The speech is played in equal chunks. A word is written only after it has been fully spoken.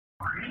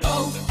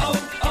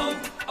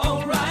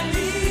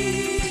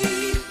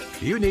O'Reilly.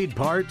 You need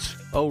parts?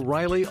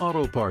 O'Reilly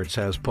Auto Parts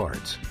has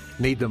parts.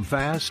 Need them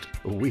fast?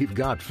 We've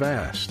got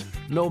fast.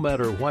 No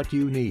matter what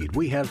you need,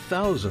 we have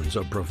thousands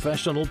of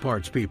professional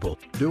parts people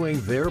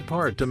doing their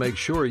part to make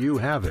sure you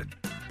have it.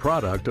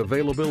 Product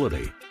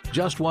availability.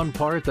 Just one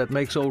part that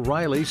makes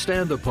O'Reilly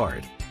stand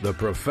apart. The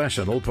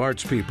professional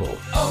parts people.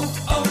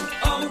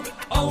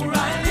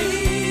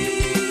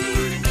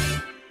 O'Reilly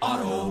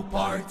Auto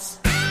Parts.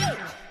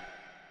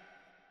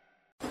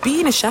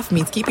 Being a chef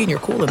means keeping your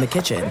cool in the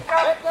kitchen.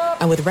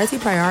 And with Resi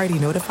Priority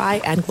Notify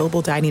and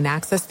Global Dining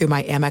Access through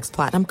my Amex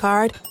Platinum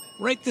card,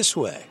 right this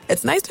way.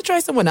 It's nice to try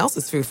someone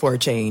else's food for a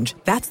change.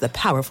 That's the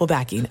powerful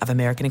backing of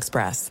American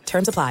Express.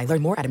 Terms apply.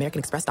 Learn more at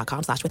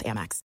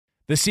americanexpress.com/withAmex.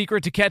 The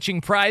secret to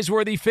catching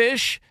prize-worthy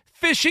fish?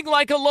 Fishing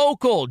like a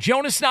local.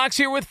 Jonas Knox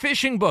here with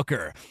Fishing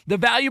Booker. The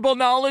valuable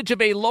knowledge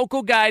of a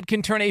local guide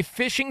can turn a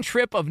fishing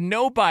trip of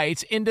no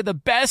bites into the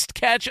best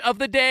catch of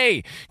the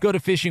day. Go to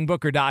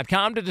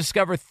fishingbooker.com to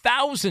discover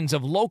thousands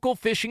of local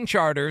fishing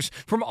charters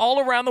from all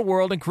around the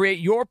world and create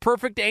your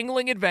perfect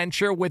angling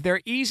adventure with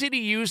their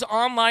easy-to-use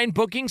online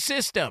booking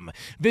system.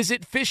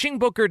 Visit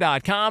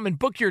fishingbooker.com and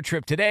book your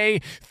trip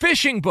today.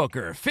 Fishing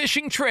Booker.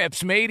 Fishing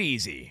trips made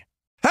easy.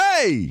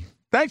 Hey!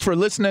 Thanks for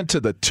listening to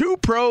the Two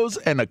Pros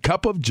and a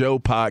Cup of Joe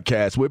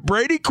podcast with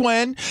Brady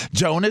Quinn,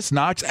 Jonas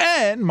Knox,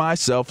 and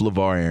myself,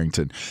 LaVar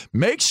Arrington.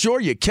 Make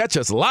sure you catch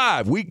us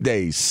live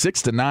weekdays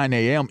 6 to 9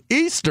 a.m.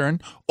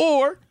 Eastern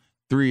or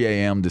 3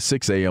 a.m. to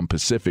 6 a.m.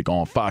 Pacific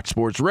on Fox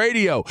Sports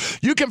Radio.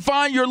 You can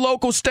find your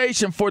local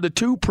station for the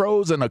Two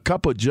Pros and a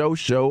Cup of Joe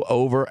show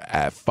over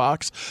at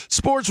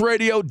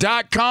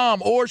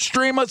foxsportsradio.com or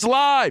stream us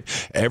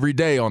live every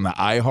day on the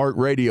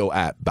iHeartRadio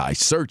app by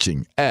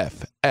searching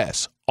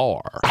FSR.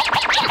 Now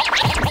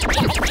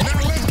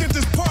let's get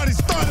this party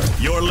started.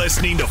 You're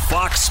listening to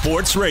Fox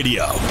Sports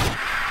Radio.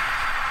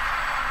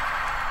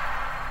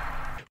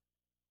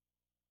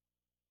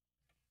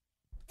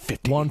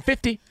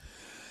 $150.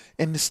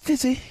 And the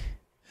Stizzy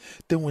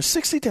doing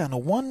 60 down to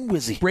one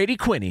Wizzy. Brady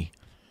Quinney.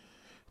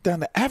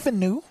 Down the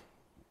avenue.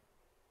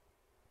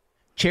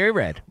 Cherry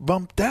Red.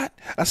 Bump that.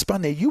 I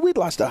spun there. You we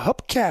lost a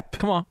hubcap.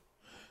 Come on.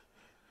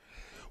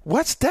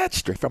 What's that?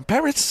 Straight from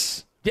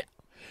Paris. Yeah.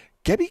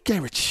 Gabby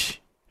Garrett.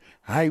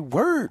 I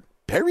word.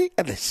 Perry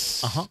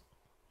Ellis. Uh-huh.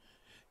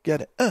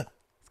 Got it. Let's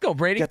go,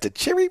 Brady. Got the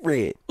Cherry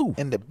Red. Ooh.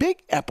 And the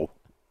Big Apple.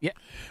 Yeah.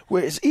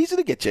 Where it's easy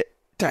to get your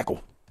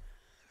tackle.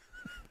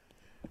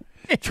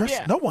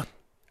 Trust no one.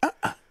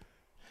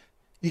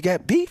 You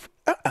got beef?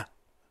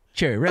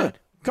 Cherry Red.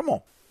 Come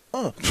on.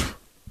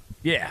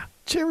 Yeah.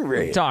 Cherry Red.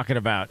 What are talking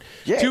about?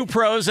 Yeah. Two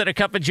Pros and a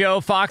Cup of Joe,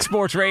 Fox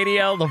Sports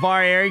Radio,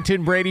 LaVar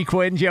Arrington, Brady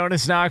Quinn,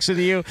 Jonas Knox with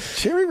you.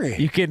 Cherry Red.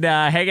 You can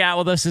hang out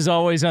with us as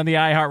always on the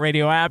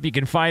iHeartRadio app. You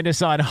can find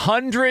us on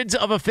hundreds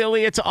of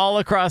affiliates all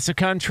across the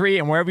country,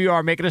 and wherever you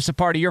are, making us a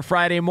part of your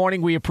Friday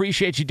morning. We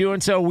appreciate you doing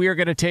so. We are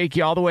going to take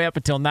you all the way up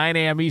until 9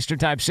 a.m. Eastern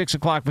Time, 6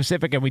 o'clock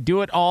Pacific, and we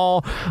do it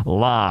all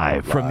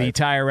live from the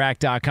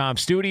TireRack.com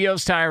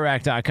studios.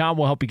 TireRack.com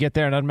will help you get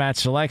there. An unmatched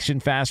selection,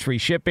 fast free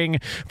shipping,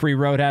 free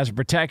road hazard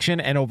protection,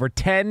 and over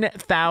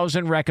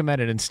 10,000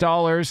 recommended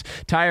installers.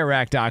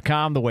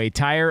 TireRack.com, the way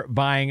tire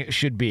buying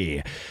should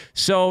be.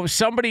 So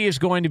somebody is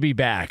going to be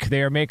back.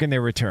 They are making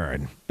their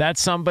return. That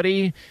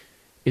somebody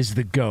is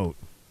the GOAT,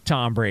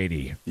 Tom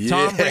Brady. Yeah.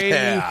 Tom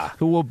Brady,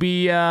 who will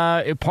be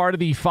a part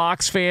of the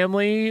Fox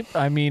family.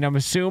 I mean, I'm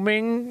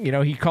assuming,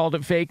 he called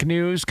it fake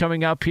news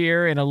coming up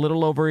here in a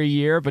little over a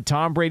year, but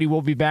Tom Brady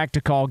will be back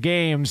to call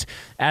games.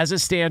 As it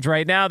stands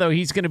right now, though,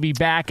 he's going to be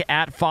back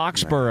at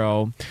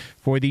Foxborough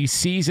for the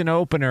season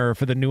opener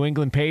for the New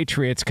England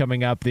Patriots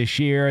coming up this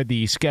year.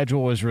 The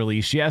schedule was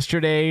released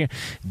yesterday.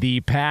 The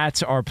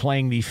Pats are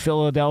playing the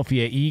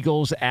Philadelphia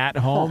Eagles at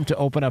home to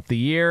open up the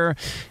year.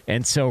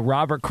 And so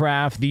Robert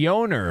Kraft, the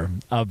owner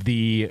of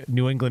the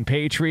New England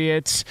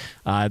Patriots,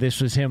 this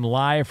was him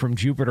live from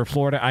Jupiter,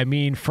 Florida.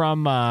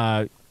 From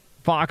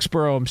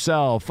Foxborough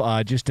himself,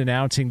 just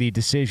announcing the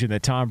decision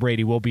that Tom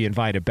Brady will be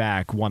invited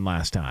back one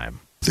last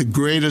time. The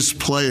greatest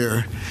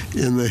player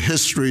in the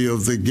history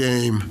of the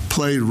game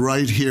played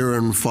right here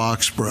in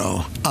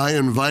Foxborough. I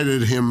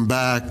invited him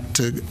back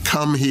to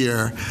come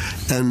here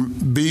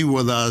and be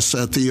with us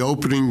at the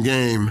opening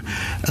game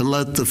and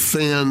let the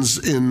fans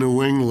in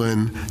New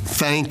England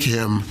thank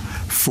him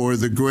for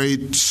the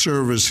great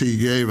service he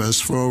gave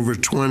us for over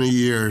 20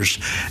 years.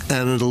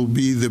 And it'll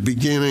be the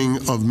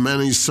beginning of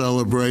many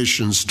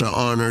celebrations to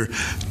honor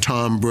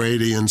Tom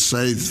Brady and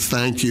say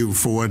thank you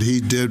for what he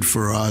did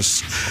for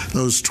us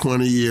those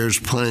 20 years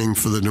playing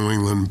for the New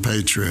England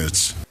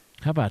Patriots.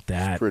 How about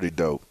that? Pretty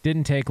dope.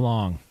 Didn't take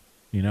long,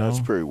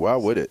 That's pretty. Why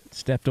would it?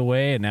 Stepped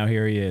away, and now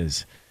here he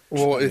is.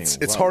 Well,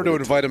 it's hard to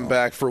invite him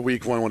back for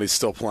week one when he's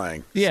still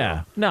playing.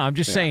 Yeah. So. No, I'm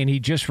just saying he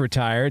just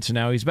retired, so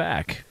now he's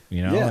back.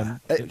 Yeah.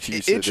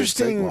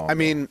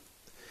 Interesting.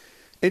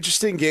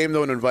 Interesting game,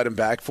 though, to invite him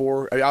back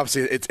for.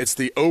 Obviously, it's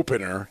the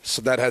opener,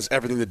 so that has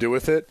everything to do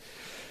with it.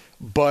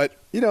 But,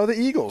 the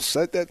Eagles,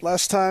 that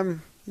last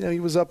time, he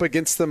was up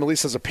against them, at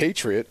least as a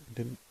Patriot,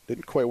 didn't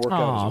Didn't quite work out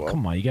as well. Oh,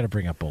 come on. You got to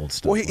bring up old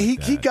stuff. Well, he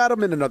got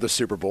them in another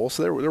Super Bowl,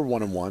 so they're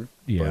 1-1.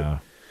 Yeah.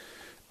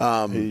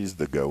 But, he's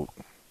the GOAT.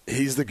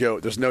 He's the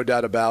GOAT. There's no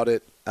doubt about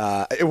it.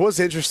 It was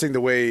interesting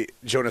the way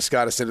Jonas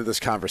got us into this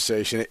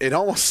conversation. It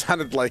almost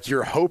sounded like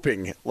you're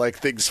hoping like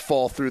things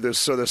fall through this,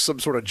 so there's some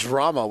sort of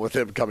drama with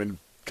him coming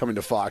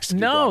to Fox. To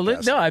no,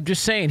 I'm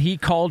just saying he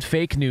called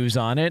fake news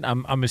on it.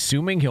 I'm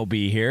assuming he'll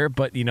be here,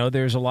 but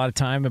there's a lot of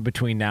time in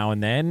between now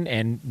and then,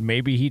 and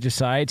maybe he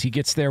decides he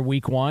gets there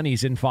week 1.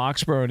 He's in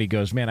Foxborough and he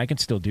goes, man, I can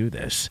still do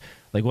this.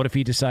 Like, what if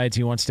he decides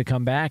he wants to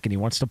come back and he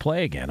wants to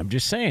play again? I'm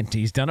just saying,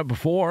 he's done it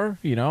before,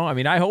 I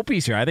mean, I hope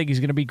he's here. I think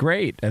he's going to be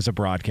great as a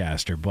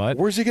broadcaster, but...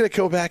 Where's he going to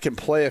go back and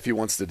play if he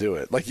wants to do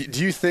it? Like,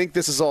 do you think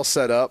this is all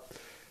set up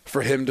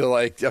for him to,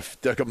 like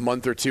a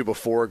month or two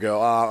before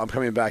go, I'm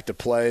coming back to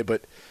play,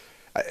 but...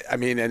 I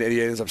mean, and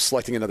he ends up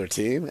selecting another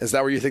team? Is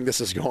that where you think this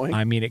is going?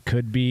 I mean, it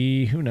could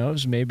be, who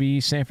knows, maybe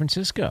San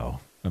Francisco.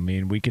 I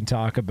mean, we can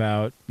talk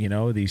about,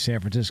 the San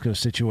Francisco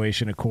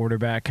situation at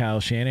quarterback. Kyle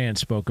Shanahan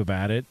spoke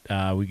about it.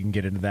 We can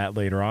get into that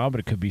later on,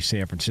 but it could be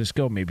San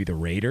Francisco, maybe the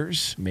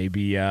Raiders.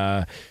 Maybe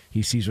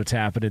he sees what's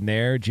happening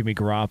there. Jimmy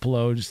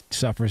Garoppolo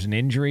suffers an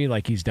injury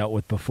like he's dealt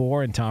with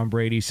before, and Tom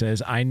Brady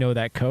says, I know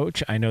that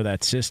coach. I know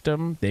that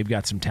system. They've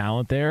got some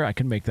talent there. I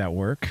can make that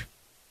work.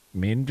 I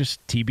mean,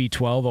 just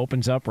TB12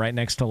 opens up right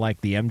next to,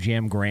 like, the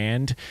MGM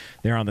Grand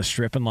there on the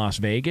Strip in Las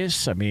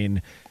Vegas. I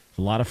mean,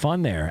 a lot of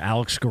fun there.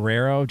 Alex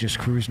Guerrero just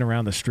cruising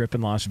around the Strip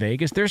in Las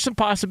Vegas. There's some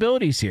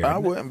possibilities here. I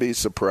wouldn't be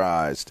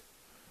surprised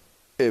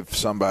if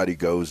somebody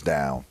goes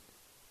down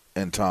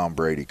and Tom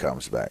Brady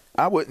comes back.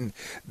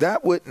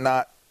 That would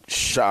not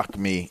shock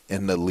me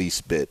in the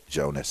least bit,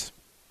 Jonas.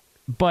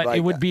 But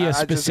it would be a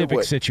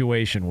specific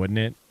situation, wouldn't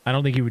it? I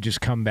don't think he would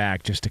just come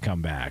back just to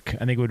come back.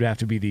 I think it would have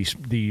to be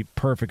the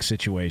perfect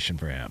situation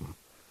for him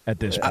at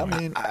this point. I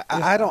mean,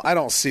 I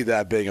don't see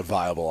that being a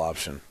viable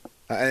option.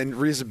 And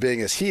reason being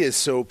is he is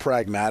so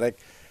pragmatic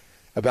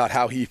about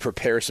how he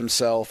prepares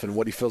himself and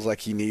what he feels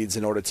like he needs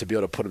in order to be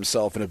able to put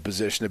himself in a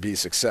position to be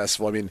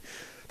successful. I mean,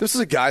 this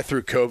is a guy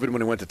through COVID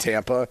when he went to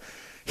Tampa.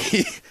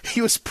 He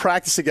was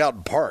practicing out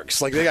in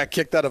parks. Like, they got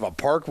kicked out of a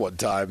park one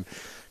time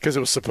because it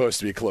was supposed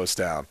to be closed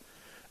down.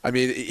 I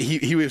mean,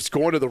 he was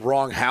going to the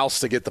wrong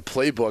house to get the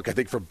playbook, I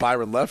think, for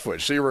Byron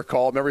Leftwich. So you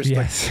recall, remember he's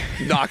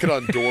like knocking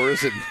on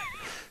doors and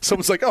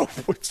someone's like, oh,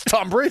 it's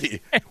Tom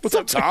Brady. What's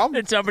up, Tom?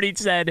 And somebody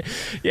said,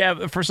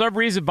 yeah, for some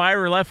reason,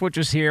 Byron Leftwich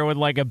was here with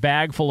like a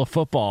bag full of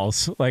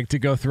footballs, like to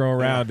go throw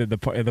around in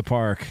the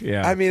park.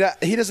 Yeah. I mean,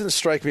 he doesn't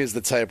strike me as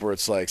the type where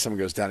it's like someone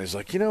goes down, he's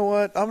like, you know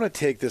what? I'm going to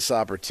take this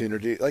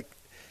opportunity. Like,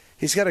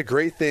 he's got a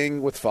great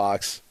thing with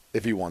Fox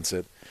if he wants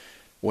it,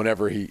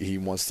 whenever he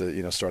wants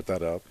to, start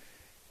that up.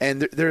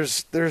 And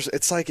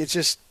it's like, it's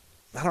just,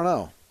 I don't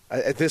know.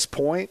 At this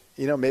point,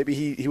 maybe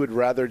he would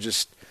rather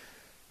just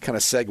kind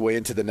of segue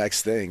into the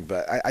next thing.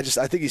 But I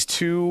think he's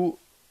too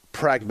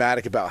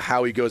pragmatic about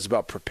how he goes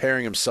about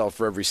preparing himself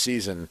for every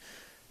season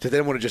to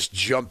then want to just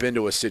jump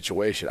into a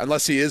situation.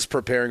 Unless he is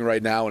preparing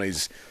right now and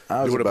he's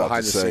doing it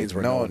behind the scenes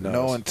where no one knows.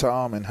 Knowing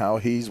Tom and how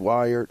he's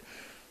wired,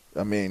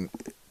 I mean,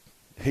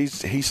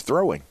 he's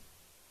throwing.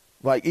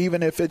 Like,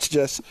 even if it's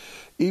just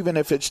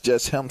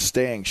him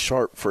staying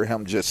sharp for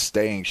him just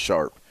staying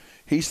sharp,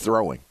 he's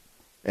throwing.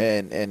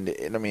 And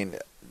I mean,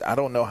 I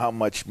don't know how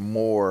much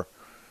more.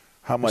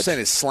 You're saying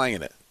he's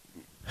slanging it.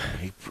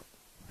 He's.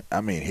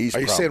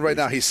 Are you saying right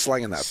now he's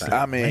slanging that thing?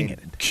 I mean,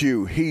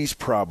 Q, he's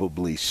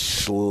probably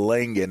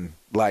slinging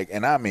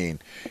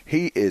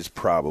he is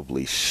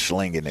probably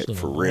slinging it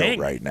for real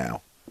right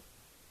now.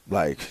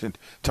 Like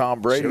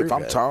Tom Brady. If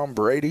I'm Tom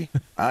Brady,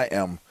 I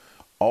am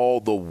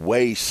all the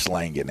way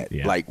slanging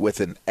it, like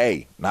with an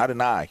A, not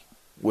an I,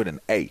 with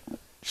an A,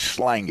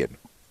 slanging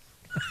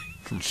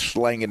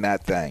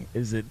that thing.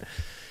 Is it?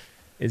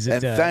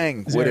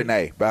 Thing with an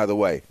A, by the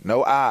way,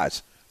 no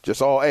I's,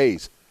 just all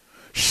A's,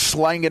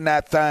 slanging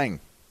that thing.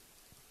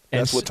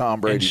 That's what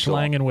Tom Brady's doing. And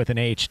slanging with an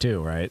H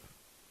too, right?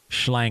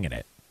 Slanging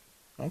it.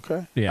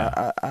 Okay.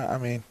 Yeah. I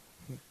mean,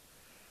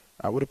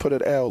 I would have put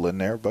an L in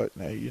there, but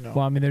Well,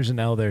 I mean, there's an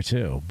L there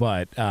too,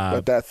 but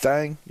that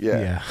thing,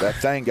 that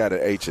thing got an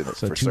H in it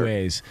so for two certain.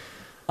 A's.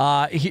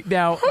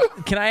 Now,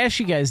 can I ask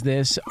you guys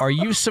this? Are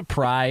you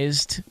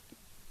surprised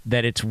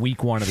that it's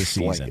week 1 of the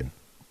season?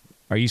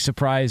 Are you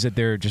surprised that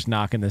they're just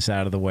knocking this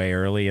out of the way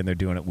early and they're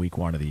doing it week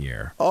 1 of the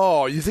year?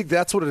 Oh, you think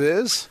that's what it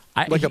is?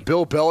 Like a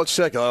Bill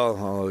Belichick?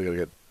 Oh, we got to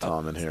get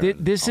Tom in here.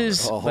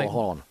 Hold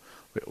on.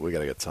 We got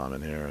to get Tom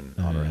in here and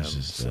honor him.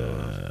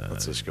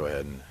 Let's just go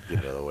ahead and get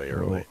it out of the way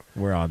early.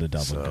 We're on to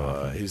Dublin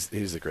Coffee.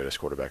 He's the greatest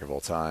quarterback of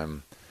all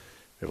time.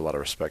 We have a lot of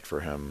respect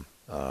for him.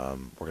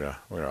 We're gonna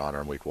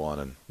honor him week 1,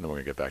 and then we're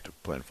gonna get back to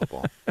playing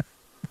football.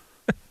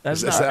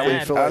 Is that why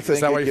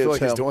you feel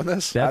like he's doing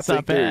this? That's I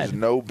not think bad. There's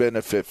no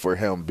benefit for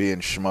him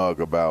being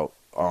smug about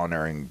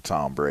honoring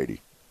Tom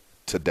Brady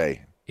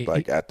today.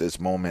 Like at this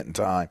moment in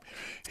time,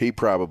 he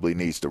probably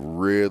needs to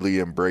really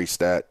embrace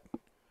that.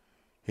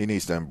 He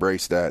needs to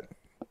embrace that.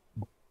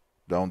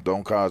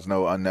 Don't cause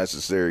no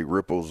unnecessary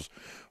ripples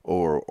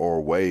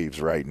or waves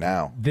right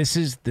now. This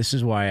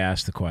is why I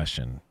asked the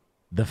question.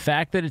 The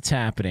fact that it's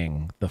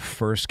happening the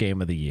first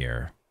game of the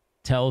year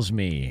tells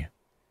me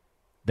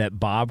that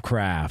Bob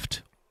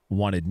Kraft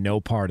wanted no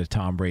part of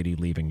Tom Brady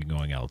leaving and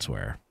going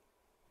elsewhere.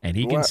 And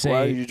he can say,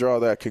 why do you draw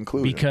that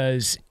conclusion?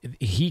 Because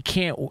he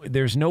can't.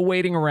 There's no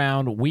waiting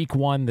around. Week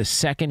 1, the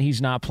second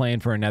he's not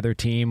playing for another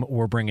team,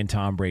 we're bringing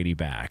Tom Brady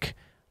back.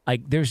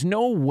 Like, there's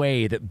no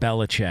way that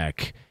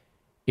Belichick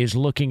is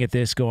looking at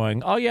this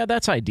going, oh, yeah,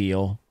 that's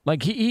ideal. Like,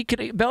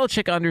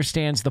 Belichick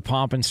understands the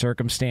pomp and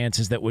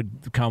circumstances that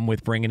would come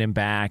with bringing him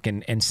back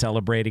and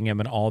celebrating him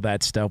and all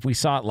that stuff. We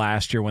saw it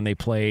last year when they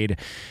played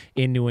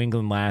in New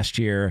England last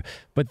year.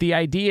 But the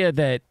idea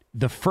that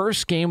the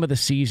first game of the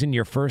season,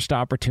 your first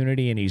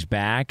opportunity, and he's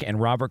back,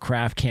 and Robert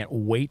Kraft can't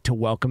wait to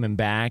welcome him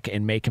back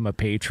and make him a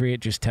Patriot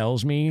just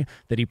tells me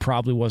that he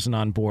probably wasn't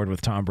on board with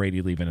Tom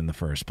Brady leaving in the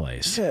first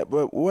place. Yeah,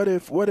 but what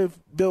if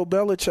Bill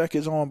Belichick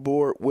is on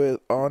board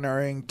with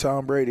honoring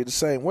Tom Brady the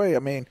same way? I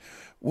mean,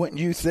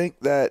 wouldn't you think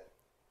that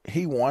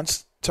he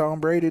wants Tom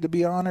Brady to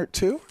be honored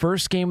too?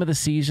 First game of the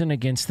season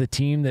against the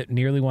team that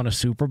nearly won a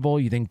Super Bowl,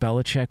 you think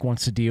Belichick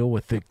wants to deal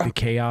with the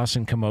chaos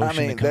and commotion that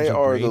comes with Brady? They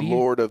are the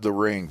Lord of the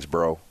Rings,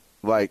 bro.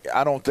 Like,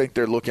 I don't think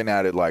they're looking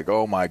at it like,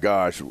 oh, my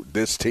gosh,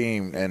 this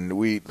team, and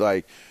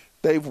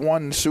they've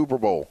won the Super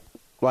Bowl,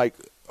 like,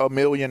 1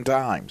 million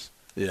times.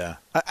 Yeah.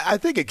 I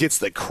think it gets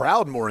the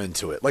crowd more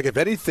into it. Like, if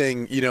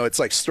anything, it's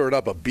like stirred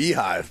up a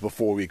beehive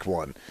before week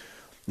 1.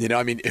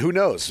 I mean, who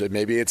knows?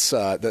 Maybe it's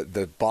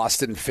the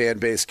Boston fan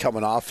base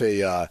coming off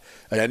an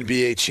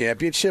NBA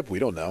championship. We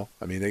don't know.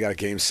 I mean, they got a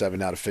Game 7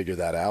 now to figure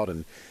that out.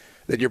 And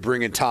then you're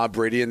bringing Tom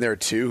Brady in there,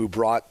 too, who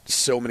brought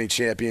so many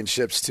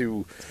championships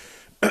to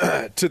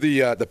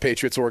the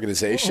Patriots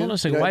organization. Hold on a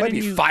second. Why might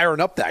be firing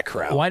up that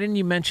crowd. Why didn't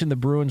you mention the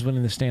Bruins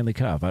winning the Stanley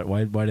Cup?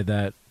 Why did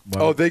that?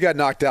 They got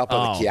knocked out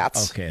by the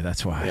Cats. Okay,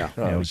 that's why. Yeah.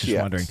 I was just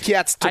wondering.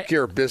 Cats took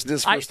care of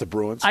business versus the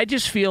Bruins. I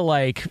just feel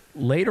like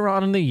later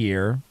on in the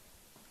year,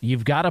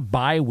 you've got a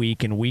bye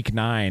week in Week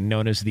 9,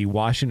 known as the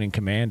Washington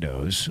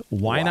Commandos.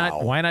 Why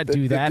not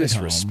do that at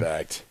home?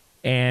 Disrespect.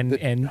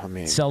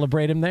 And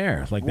celebrate him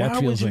there. Like that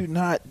feels. Why would you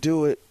not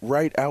do it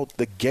right out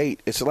the gate?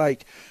 It's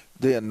like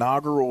the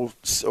inaugural,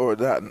 or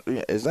that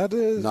is that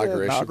the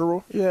inauguration?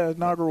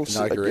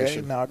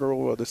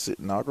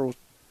 Inaugural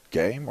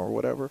game or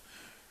whatever.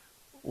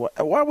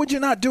 Why would you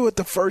not do it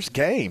the first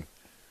game?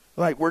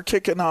 Like, we're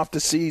kicking off the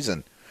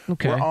season.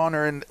 Okay.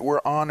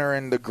 We're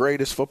honoring the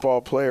greatest football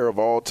player of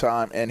all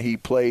time, and he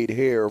played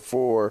here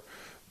for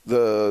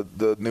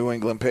the New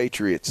England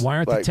Patriots. Why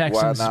aren't the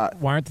Texans?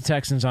 Why aren't the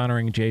Texans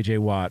honoring J.J.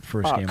 Watt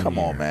first game of the year? Come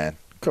on, man.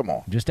 Come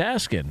on. Just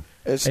asking.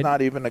 It's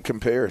not even a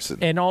comparison.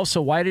 And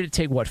also, why did it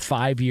take,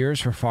 5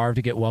 years for Favre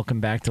to get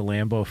welcomed back to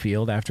Lambeau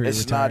Field after he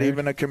retired? It's not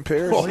even a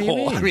comparison. What do you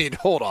mean? I mean,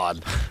 hold on.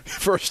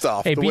 First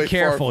off, hey, be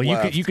careful.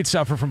 You could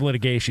suffer from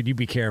litigation. You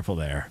be careful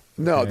there.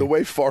 No, okay? The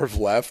way Favre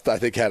left, I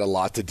think, had a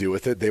lot to do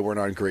with it. They weren't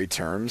on great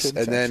terms.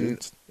 And then,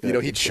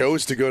 he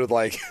chose to go to,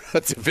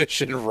 a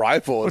division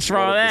rival. What's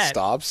wrong with that?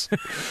 Stops.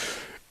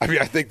 I mean,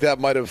 I think that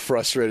might have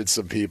frustrated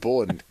some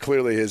people, and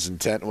clearly his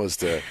intent was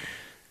to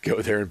go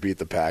there and beat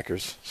the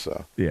Packers.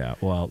 So yeah,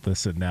 well,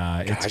 listen,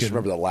 I just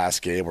remember the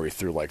last game where he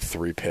threw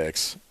 3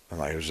 picks, and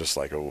it was just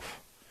oof.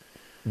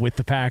 With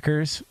the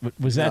Packers,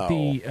 was that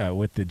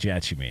with the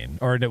Jets? You mean,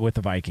 or with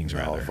the Vikings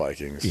rather? No,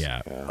 Vikings.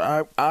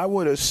 Yeah. I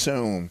would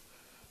assume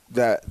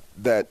that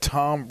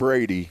Tom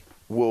Brady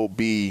will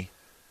be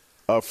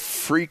a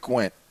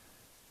frequent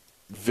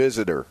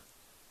visitor,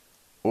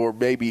 or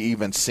maybe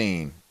even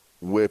seen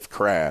with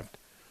Kraft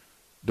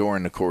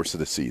during the course of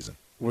the season.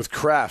 With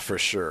Kraft, for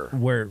sure.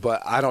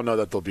 But I don't know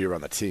that they'll be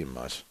around the team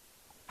much.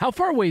 How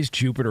far away is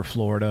Jupiter,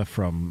 Florida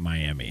from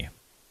Miami?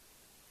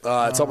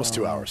 It's almost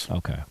 2 hours.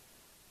 Okay.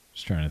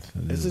 Just trying to.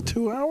 Is it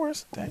 2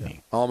 hours?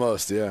 Dang.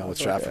 Almost, yeah, with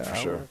traffic for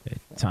sure.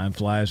 Time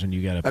flies when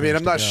you got to. I mean,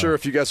 I'm not sure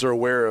if you guys are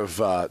aware of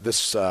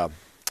this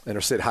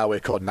interstate highway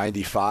called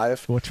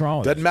 95. What's wrong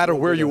with Doesn't matter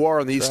where you are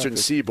on the eastern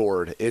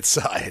seaboard. It's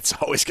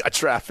always got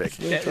traffic.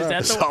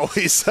 It's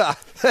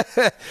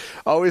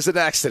always an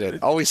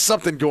accident. Always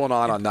something going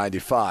on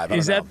 95.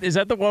 Is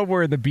that the one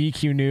where the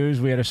BQ News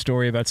we had a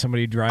story about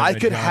somebody driving? I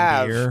could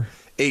have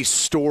a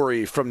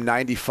story from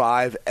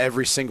 95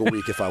 every single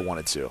week if I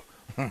wanted to.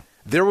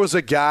 There was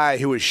a guy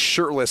who was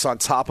shirtless on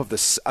top of a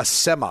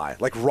semi,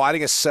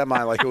 riding a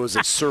semi like it was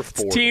a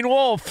surfboard. Teen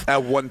Wolf.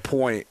 At one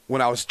point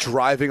when I was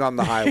driving on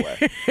the highway.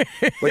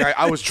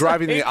 I was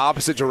driving the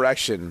opposite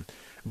direction,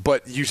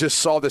 but you just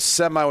saw the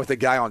semi with the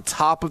guy on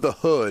top of the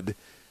hood.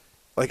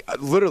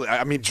 Literally,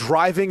 I mean,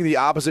 driving the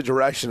opposite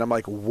direction. I'm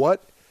like,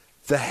 what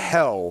the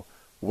hell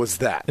was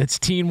that? It's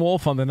Teen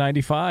Wolf on the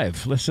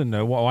 95. Listen,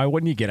 why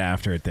wouldn't you get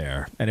after it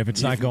there? And if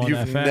it's not going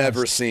that fast,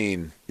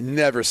 you've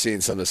never seen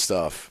some of the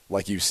stuff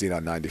like you've seen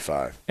on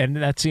 95. And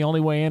that's the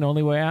only way in,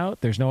 only way out.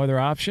 There's no other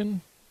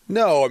option.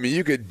 No, I mean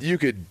you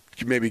could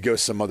maybe go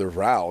some other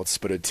routes,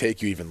 but it'd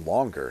take you even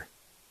longer.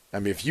 I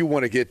mean, if you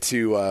want to get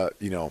to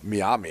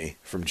Miami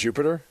from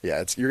Jupiter,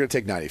 you're going to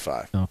take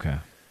 95. Okay.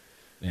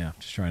 Yeah,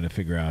 just trying to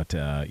figure out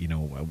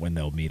when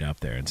they'll meet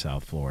up there in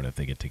South Florida if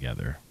they get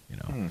together.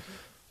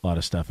 A lot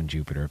of stuff in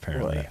Jupiter,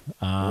 apparently.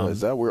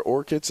 Is that where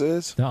Orchids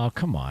is? Oh,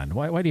 come on.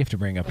 Why do you have to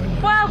bring up a...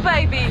 Wow,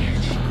 baby.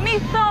 Me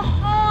so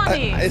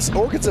horny. Is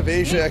Orchids of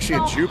Asia actually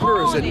in Jupiter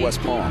or is it in West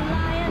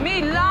Palm?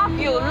 Me love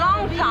you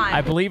long time.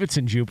 I believe it's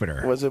in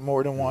Jupiter. Was it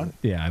more than one?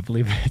 Yeah, I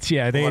believe it's...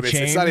 Yeah, are they a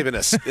chain? It's not even a...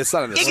 It's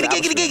not an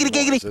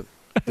Giggity.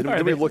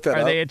 Did we look that up?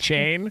 Are they a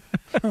chain?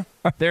 Are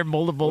there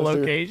multiple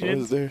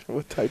locations?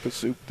 What type of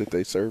soup did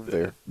they serve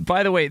there?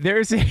 By the way,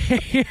 there's a...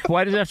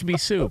 Why does it have to be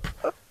soup?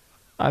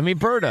 I mean,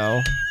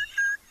 Birdo,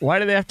 why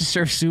do they have to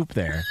serve soup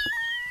there?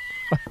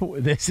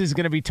 This is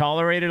going to be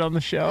tolerated on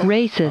the show?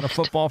 Racist. On a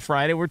Football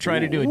Friday, we're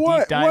trying to do a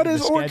deep dive What into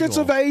is the Orchids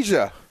schedule. of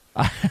Asia?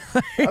 I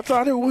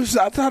thought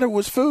it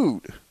was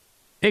food.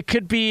 It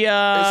could be... it's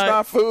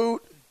not food?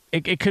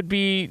 It could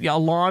be a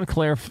lawn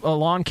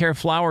care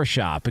flower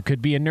shop. It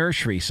could be a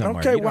nursery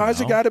somewhere. Okay, why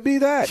has it got to be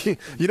that? You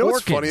know what's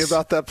Orchids. funny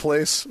about that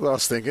place? What I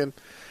was thinking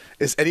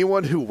is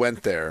anyone who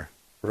went there,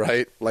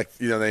 right? Like,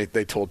 you know,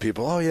 they told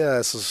people, oh, yeah,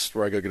 this is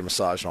where I go get a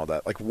massage and all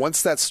that. Like,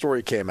 once that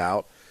story came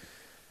out,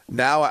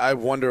 now I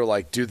wonder,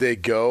 like, do they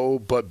go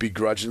but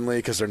begrudgingly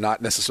because they're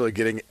not necessarily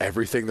getting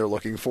everything they're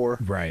looking for?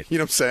 Right. You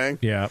know what I'm saying?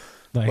 Yeah.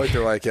 Like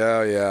they're like,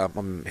 oh, yeah,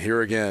 I'm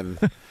here again.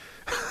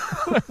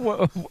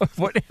 What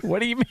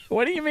do you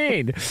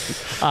mean?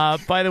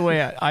 By the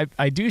way,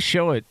 I do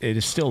show it. It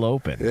is still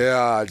open.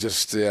 Yeah,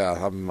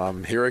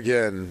 I'm here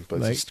again,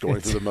 but just going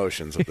through the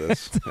motions of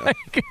this.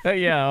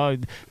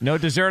 No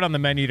dessert on the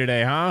menu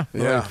today, huh?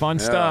 Yeah, fun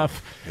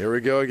stuff. Here we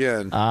go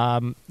again.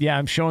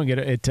 I'm showing it.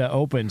 It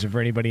opens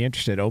for anybody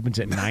interested. It opens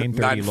at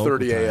 9:30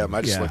 9:30 a.m.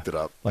 I just looked it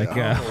up.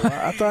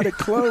 I thought it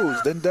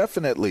closed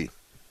indefinitely.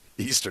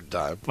 Eastern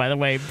time. By the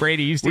way,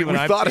 Brady, you see what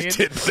I'm seeing?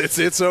 seeing? We thought it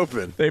did. It's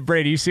open. Hey,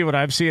 Brady, you see what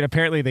I'm seeing?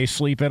 Apparently, they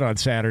sleep in on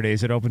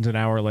Saturdays. It opens an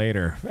hour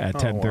later at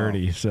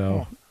 10:30. Wow.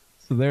 So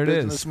there it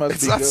is.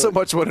 It's not so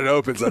much when it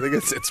opens. I think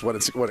it's when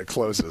it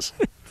closes.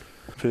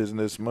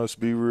 Business must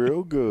be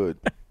real good.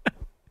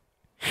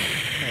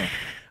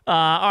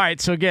 All right,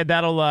 so again,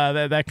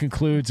 that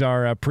concludes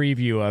our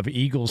preview of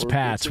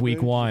Eagles-Pats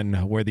Week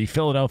 1, where the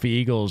Philadelphia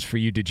Eagles, for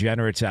you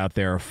degenerates out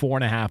there, are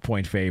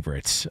 4.5-point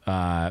favorites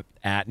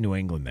at New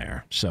England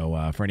there.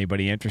 So for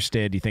anybody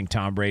interested, you think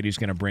Tom Brady's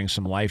going to bring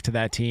some life to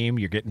that team,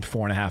 you're getting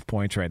 4.5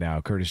 points right now,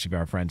 courtesy of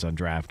our friends on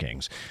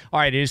DraftKings. All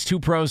right, it is Two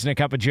Pros and a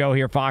Cup of Joe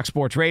here, Fox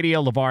Sports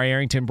Radio. LaVar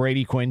Arrington,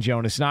 Brady Quinn,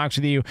 Jonas Knox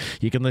with you.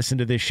 You can listen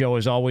to this show,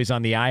 as always,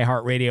 on the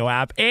iHeartRadio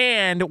app.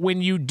 And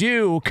when you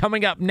do,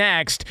 coming up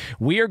next,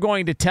 we are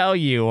going to tell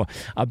you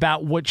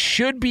about what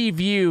should be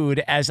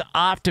viewed as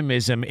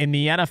optimism in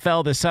the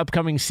NFL this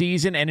upcoming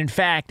season. And in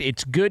fact,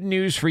 it's good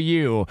news for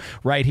you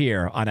right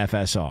here on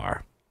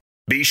FSR.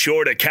 Be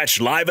sure to catch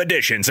live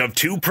editions of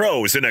Two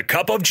Pros and a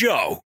Cup of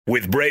Joe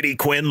with Brady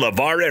Quinn,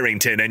 LaVar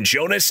Arrington, and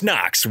Jonas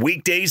Knox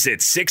weekdays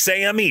at 6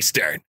 a.m.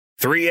 Eastern,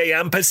 3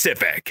 a.m.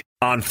 Pacific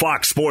on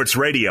Fox Sports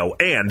Radio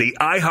and the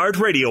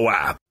iHeartRadio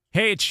app.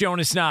 Hey, it's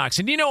Jonas Knox,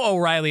 and you know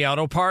O'Reilly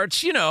Auto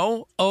Parts, you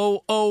know,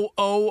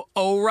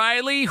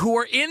 O'Reilly, who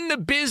are in the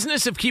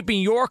business of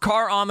keeping your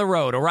car on the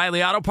road.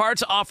 O'Reilly Auto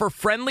Parts offer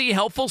friendly,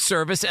 helpful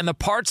service and the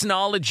parts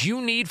knowledge you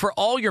need for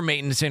all your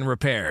maintenance and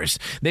repairs.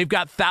 They've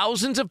got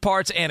thousands of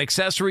parts and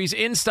accessories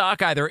in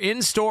stock, either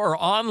in-store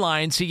or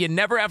online, so you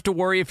never have to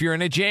worry if you're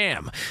in a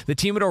jam. The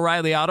team at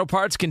O'Reilly Auto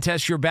Parts can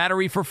test your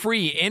battery for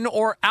free, in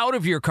or out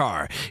of your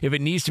car. If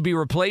it needs to be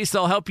replaced,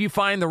 they'll help you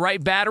find the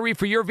right battery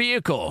for your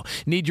vehicle.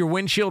 Need your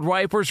windshield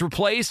wipers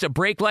replaced, a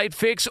brake light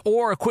fix,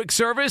 or a quick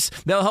service?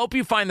 They'll help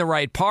you find the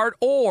right part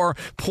or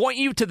point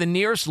you to the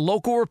nearest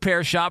local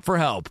repair shop for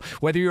help.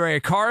 Whether you're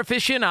a car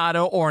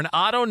aficionado or an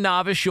auto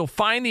novice, you'll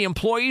find the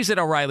employees at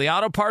O'Reilly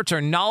Auto Parts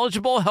are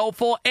knowledgeable,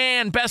 helpful,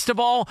 and best of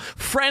all,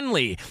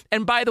 friendly.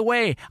 And by the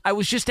way, I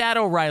was just at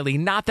O'Reilly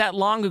not that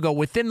long ago,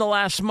 within the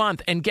last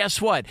month, and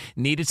guess what?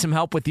 Needed some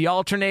help with the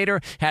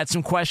alternator, had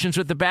some questions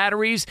with the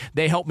batteries.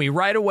 They helped me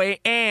right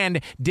away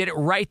and did it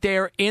right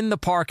there in the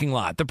parking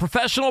lot. The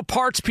professional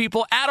parts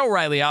people at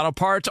O'Reilly Auto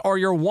Parts are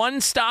your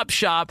one-stop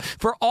shop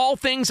for all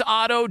things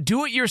auto,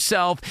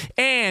 do-it-yourself,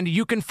 and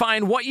you can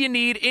find what you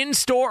need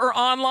in-store or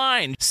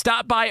online.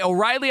 Stop by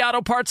O'Reilly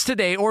Auto Parts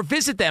today or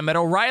visit them at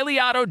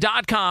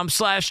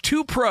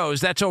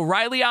O'ReillyAuto.com/2pros. That's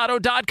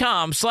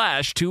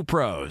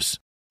O'ReillyAuto.com/2pros.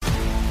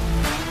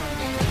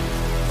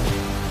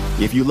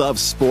 If you love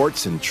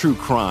sports and true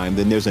crime,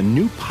 then there's a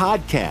new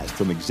podcast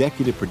from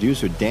executive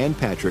producer Dan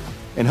Patrick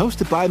and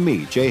hosted by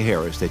me, Jay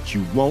Harris, that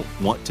you won't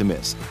want to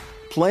miss.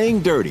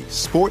 Playing Dirty: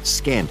 Sports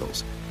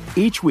Scandals.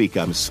 Each week,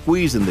 I'm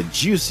squeezing the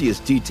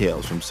juiciest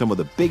details from some of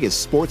the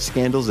biggest sports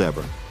scandals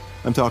ever.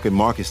 I'm talking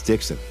Marcus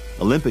Dixon,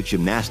 Olympic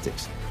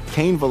gymnastics,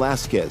 Cain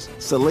Velasquez,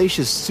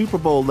 salacious Super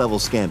Bowl-level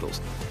scandals.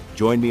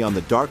 Join me on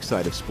the dark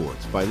side of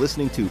sports by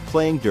listening to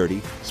Playing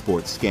Dirty: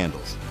 Sports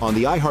Scandals on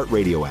the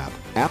iHeartRadio app,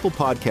 Apple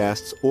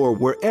Podcasts, or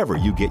wherever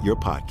you get your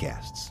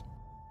podcasts.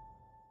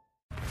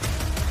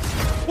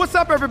 What's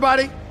up,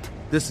 everybody?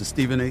 This is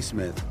Stephen A.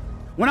 Smith.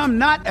 When I'm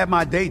not at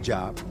my day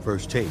job,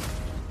 First Take,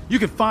 you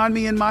can find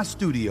me in my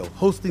studio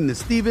hosting the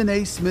Stephen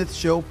A. Smith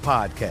Show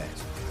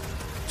podcast.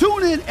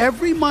 Tune in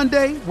every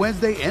Monday,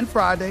 Wednesday, and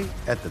Friday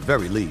at the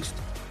very least.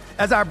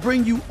 as I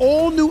bring you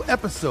all new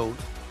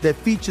episodes that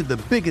feature the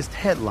biggest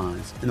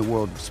headlines in the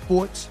world of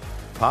sports,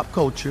 pop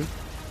culture,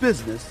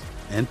 business,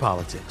 and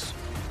politics.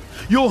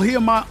 You'll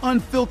hear my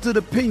unfiltered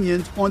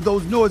opinions on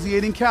those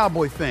nauseating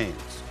Cowboy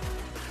fans,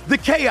 the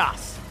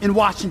chaos in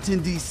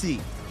Washington,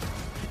 D.C.,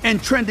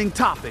 and trending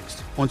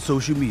topics on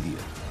social media,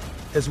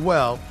 as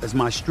well as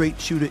my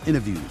straight-shooter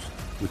interviews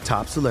with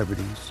top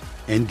celebrities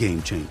and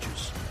game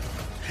changers.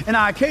 And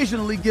I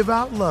occasionally give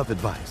out love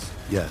advice.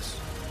 Yes,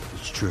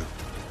 it's true.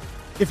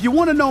 If you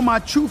want to know my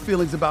true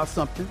feelings about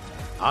something,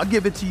 I'll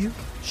give it to you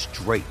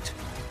straight.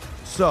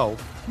 So,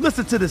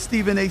 listen to the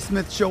Stephen A.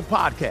 Smith Show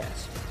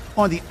podcast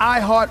on the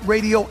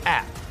iHeartRadio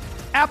app,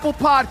 Apple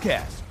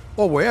Podcasts,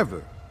 or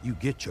wherever you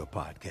get your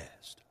podcast.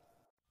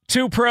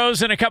 Two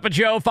pros and a cup of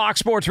Joe, Fox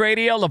Sports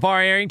Radio.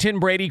 LaVar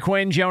Arrington, Brady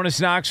Quinn, Jonas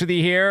Knox with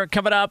you here.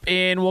 Coming up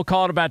in, we'll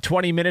call it about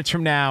 20 minutes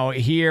from now,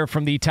 here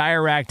from the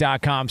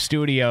TireRack.com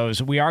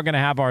studios, we are going to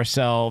have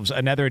ourselves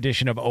another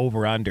edition of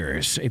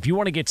Over-Unders. If you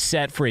want to get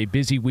set for a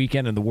busy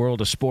weekend in the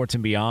world of sports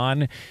and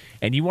beyond,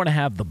 and you want to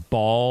have the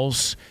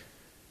balls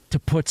to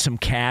put some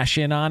cash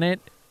in on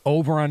it,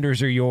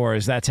 over-unders are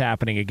yours. That's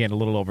happening again a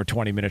little over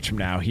 20 minutes from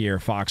now here,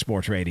 Fox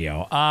Sports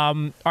Radio.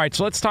 All right,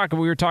 so let's talk.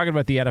 We were talking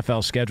about the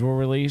NFL schedule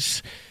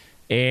release.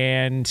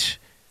 And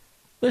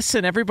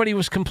listen, everybody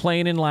was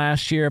complaining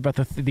last year about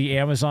the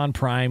Amazon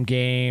Prime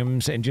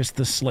games and just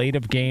the slate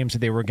of games that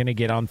they were going to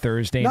get on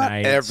Thursday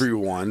night. Not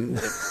everyone.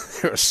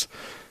 There's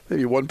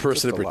maybe one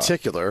person in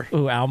particular.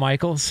 Ooh, Al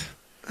Michaels?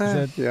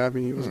 Yeah, I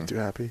mean, he wasn't too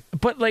happy.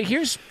 But,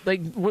 here's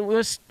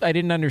what I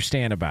didn't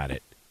understand about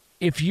it.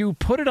 If you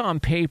put it on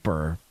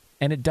paper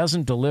and it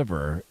doesn't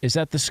deliver, is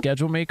that the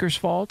schedule maker's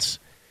fault?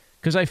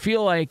 Because I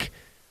feel like,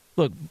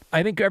 look,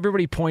 I think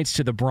everybody points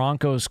to the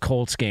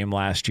Broncos-Colts game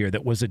last year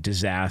that was a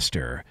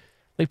disaster.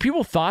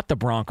 People thought the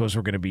Broncos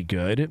were going to be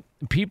good.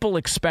 People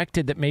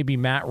expected that maybe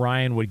Matt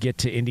Ryan would get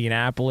to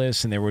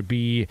Indianapolis and there would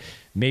be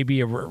maybe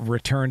a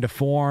return to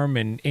form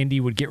and Indy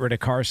would get rid of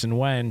Carson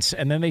Wentz.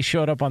 And then they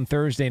showed up on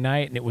Thursday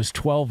night and it was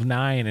 12-9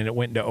 and it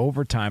went into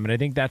overtime. And I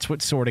think that's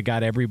what sort of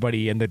got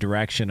everybody in the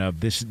direction of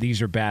these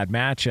are bad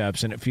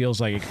matchups, and it feels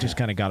like it just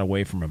kind of got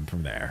away from them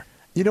from there.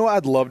 You know what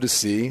I'd love to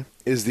see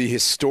is the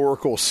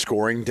historical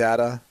scoring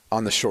data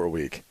on the short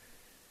week.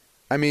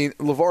 I mean,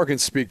 LaVar can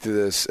speak to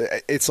this.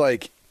 It's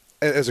like,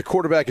 as a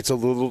quarterback, it's a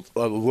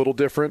little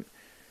different,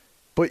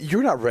 but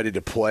you're not ready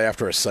to play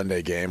after a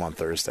Sunday game on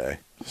Thursday.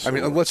 Sure. I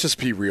mean, let's just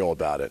be real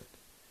about it.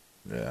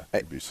 Yeah,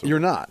 you're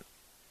not.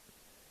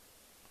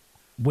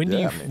 When do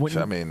you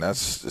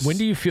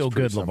feel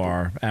good, simple.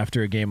 LaVar,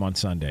 after a game on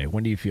Sunday?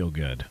 When do you feel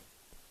good?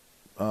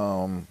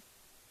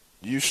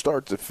 You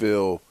start to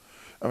feel.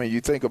 I mean, you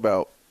think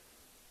about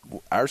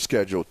our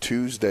schedule.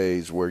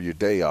 Tuesdays were your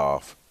day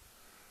off.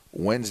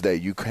 Wednesday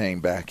you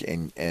came back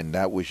and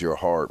that was your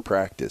hard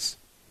practice.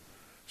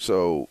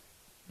 So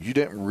you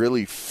didn't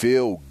really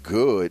feel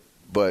good,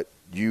 but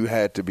you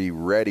had to be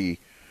ready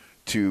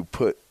to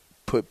put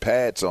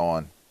pads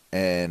on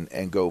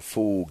and go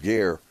full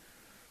gear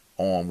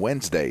on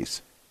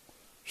Wednesdays.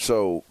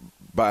 So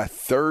by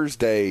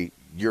Thursday,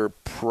 you're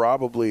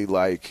probably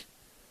like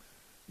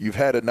you've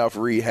had enough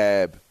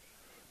rehab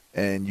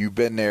and you've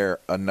been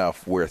there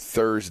enough where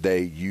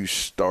Thursday you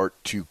start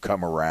to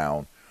come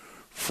around.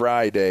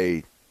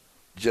 Friday,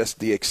 just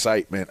the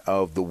excitement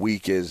of the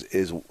week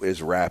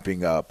is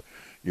wrapping up.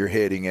 You're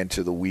heading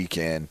into the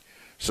weekend.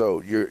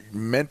 So you're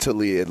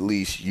mentally, at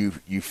least, you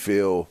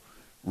feel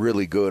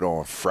really good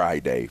on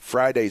Friday.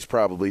 Friday's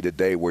probably the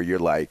day where you're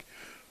like,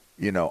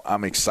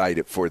 I'm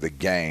excited for the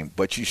game.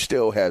 But you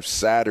still have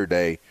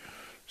Saturday.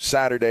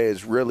 Saturday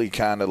is really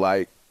kind of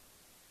like,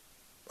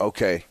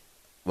 okay,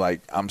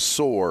 like I'm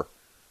sore,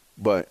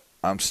 but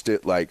I'm still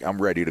like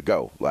I'm ready to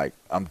go. Like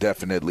I'm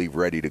definitely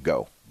ready to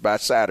go. By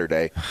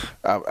Saturday,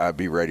 I'd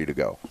be ready to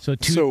go. So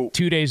 2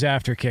 days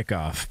after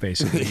kickoff,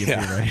 basically, you'd be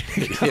ready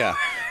to go. Yeah.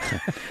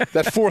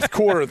 That fourth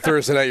quarter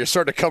Thursday night, you're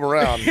starting to come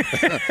around.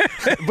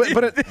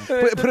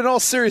 but in all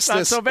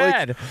seriousness, not so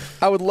bad.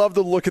 I would love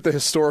to look at the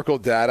historical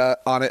data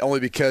on it only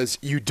because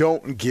you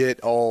don't get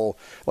all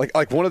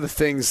like one of the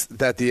things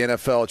that the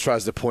NFL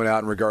tries to point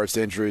out in regards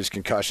to injuries,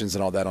 concussions,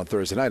 and all that on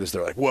Thursday night is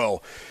they're like,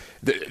 well,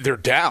 they're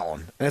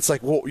down. And it's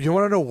like, well, you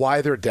want to know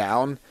why they're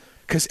down?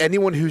 Because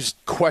anyone who's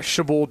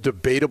questionable,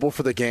 debatable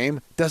for the game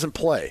doesn't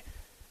play.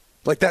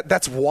 Like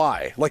that's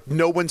why. Like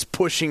no one's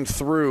pushing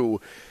through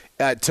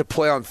to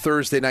play on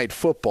Thursday night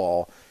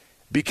football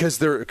because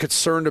they're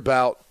concerned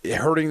about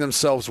hurting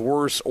themselves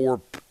worse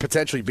or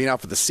potentially being out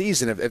for the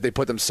season if they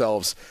put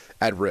themselves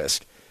at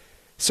risk.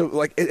 So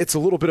like it's a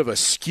little bit of a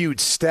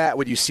skewed stat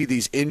when you see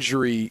these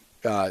injury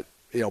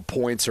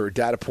points or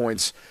data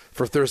points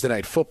for Thursday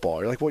night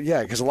football. You're like, well,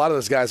 yeah, because a lot of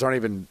those guys they're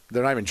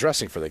not even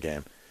dressing for the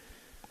game.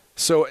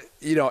 So,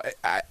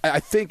 I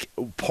think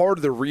part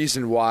of the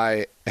reason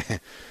why,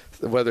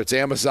 whether it's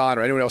Amazon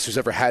or anyone else who's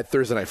ever had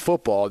Thursday Night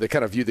Football, they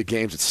kind of view the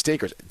games as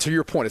stinkers. To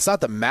your point, it's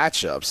not the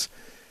matchups.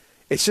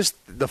 It's just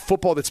the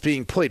football that's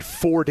being played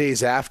 4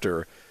 days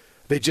after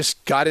they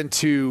just got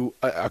into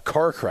a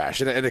car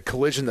crash and a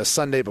collision the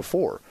Sunday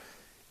before.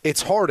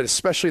 It's hard,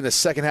 especially in the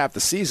second half of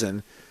the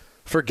season,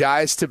 for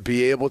guys to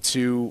be able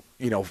to,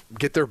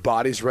 get their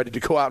bodies ready to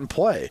go out and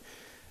play.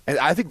 And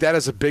I think that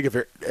is as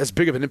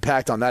big of an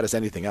impact on that as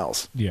anything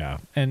else. Yeah.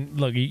 And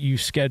look, you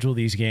schedule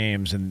these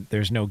games, and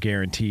there's no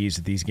guarantees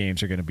that these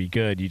games are going to be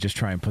good. You just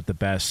try and put the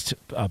best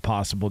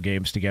possible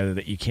games together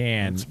that you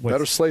can. It's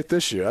better slate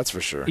this year, that's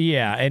for sure.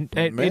 Yeah. And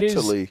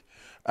mentally,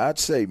 I'd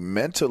say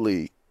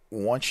mentally,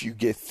 once you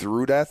get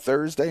through that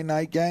Thursday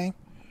night game,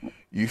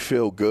 you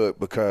feel good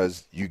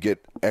because you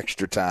get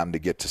extra time to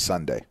get to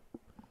Sunday.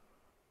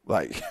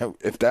 Like,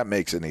 if that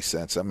makes any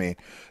sense. I mean,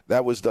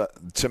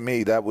 to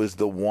me, that was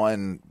the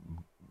one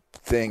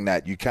thing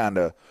that you kind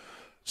of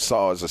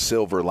saw as a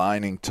silver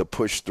lining to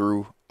push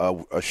through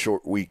a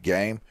short week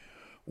game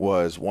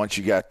was once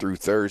you got through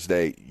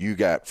Thursday, you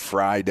got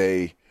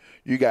Friday,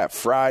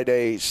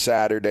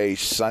 Saturday,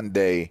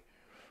 Sunday.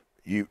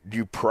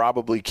 You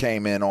probably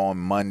came in on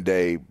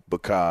Monday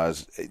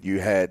because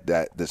you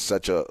had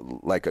such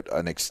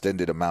an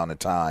extended amount of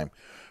time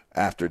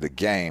after the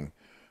game.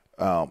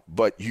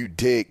 But you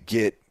did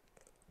get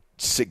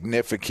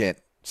significant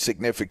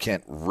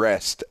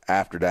rest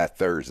after that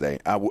Thursday.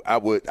 I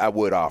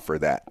would offer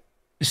that.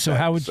 So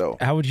how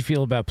would you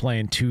feel about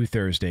playing 2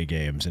 Thursday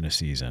games in a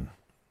season?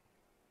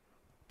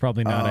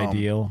 Probably not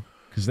ideal,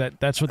 because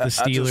that's what the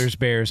Steelers,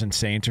 Bears, and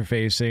Saints are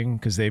facing,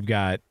 because they've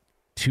got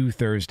 2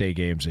 Thursday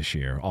games this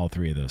year, all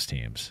 3 of those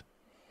teams.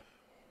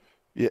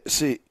 Yeah,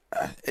 see,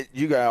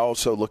 you got to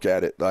also look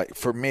at it, like,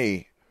 for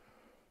me,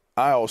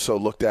 I also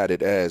looked at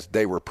it as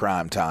they were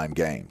primetime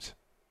games.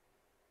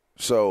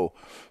 So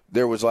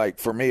there was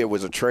for me, it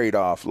was a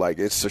trade-off. Like,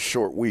 it's a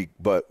short week,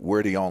 but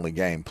we're the only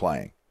game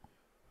playing.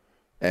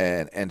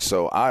 And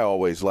so I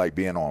always like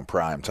being on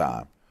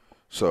primetime.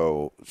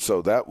 So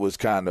that was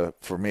kind of,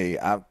 for me,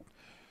 I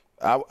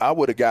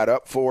would have got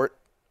up for it.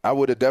 I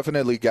would have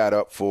definitely got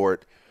up for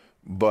it.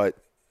 But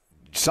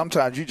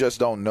sometimes you just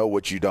don't know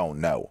what you don't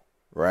know,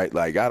 right?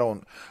 Like, I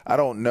don't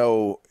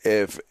know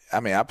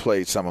I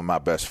played some of my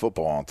best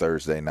football on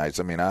Thursday nights.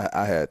 I mean,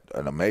 I had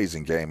an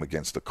amazing game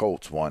against the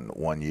Colts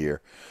one year.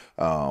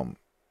 I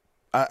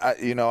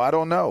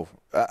don't know.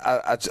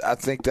 I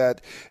think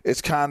that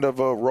it's kind of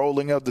a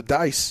rolling of the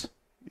dice.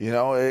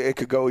 It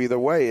could go either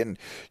way, and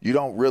you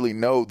don't really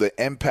know the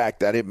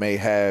impact that it may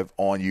have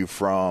on you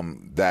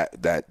from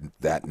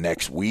that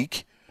next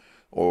week.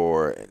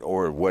 Or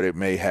what it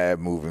may have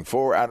moving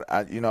forward.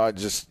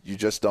 You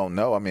just don't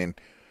know. I mean,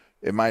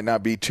 it might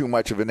not be too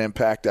much of an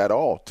impact at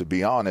all, to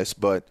be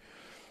honest. But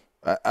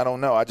I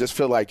don't know. I just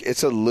feel like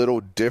it's a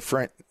little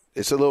different.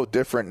 It's a little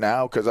different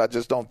now because I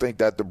just don't think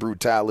that the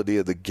brutality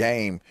of the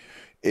game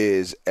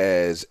is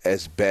as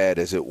bad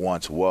as it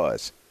once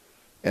was.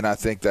 And I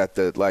think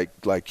that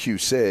like Q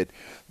said,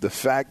 the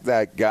fact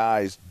that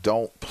guys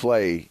don't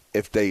play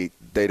if they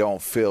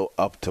don't feel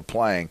up to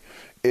playing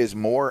is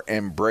more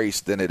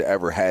embraced than it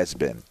ever has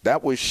been.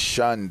 That was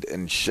shunned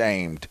and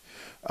shamed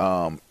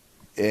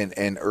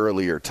in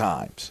earlier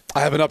times.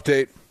 I have an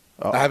update.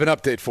 I have an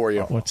update for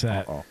you. What's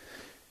that?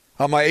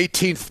 On my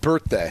 18th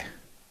birthday.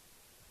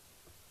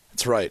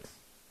 That's right.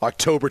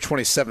 October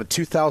 27,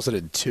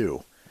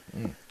 2002.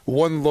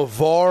 When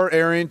LaVar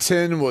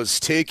Arrington was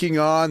taking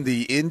on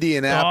the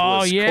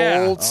Indianapolis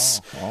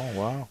Colts. Oh,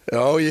 wow.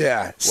 Oh,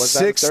 yeah.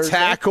 6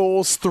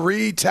 tackles,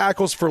 3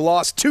 tackles for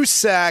loss, 2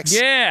 sacks.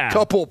 Yeah.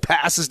 Couple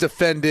passes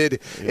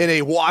defended in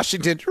a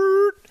Washington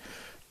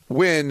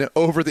win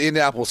over the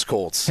Indianapolis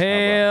Colts.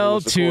 Hail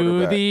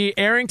to the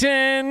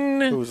Arrington.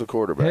 Who was the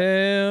quarterback?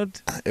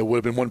 It would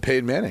have been one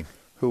Peyton Manning.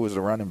 Who was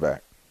the running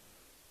back?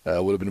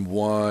 Would have been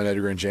one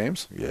Edgar and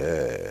James.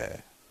 Yeah.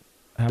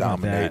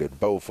 Dominated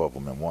both of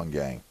them in one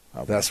game.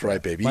 That's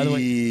right, baby. By the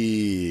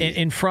way,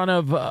 in front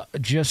of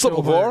just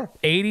over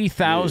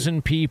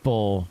 80,000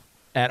 people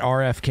at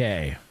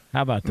RFK.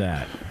 How about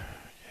that?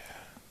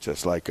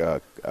 Just like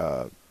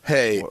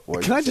hey,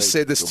 can I just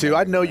say this too?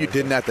 I know you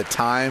didn't at the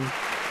time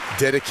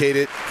dedicate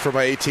it for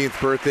my 18th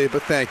birthday,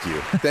 but thank you.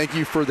 Thank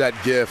you for that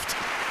gift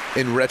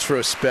in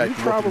retrospect.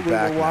 You probably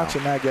were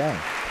watching that game.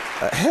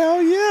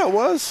 Hell yeah, it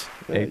was.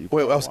 Hey,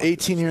 wait, I was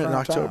 18 years in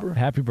October.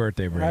 Happy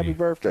birthday, Brady. Happy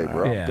birthday,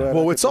 bro. Yeah.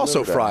 Well, it's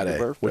also Friday,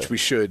 which we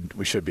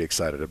should be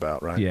excited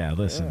about, right? Yeah,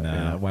 listen,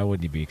 why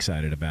wouldn't you be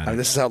excited about it? And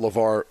this is how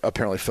LaVar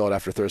apparently felt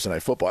after Thursday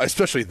Night Football,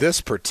 especially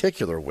this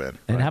particular win.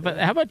 And right?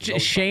 how about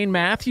Shane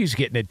Matthews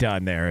getting it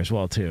done there as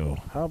well, too?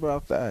 How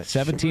about that?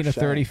 17 of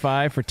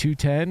 35 for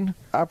 210.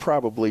 I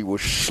probably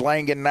was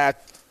slanging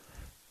that.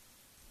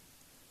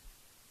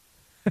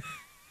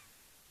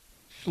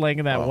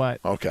 Slanging that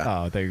what? Okay.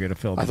 Oh, I thought you were going to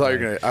fill. I thought you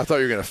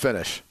were going to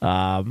finish.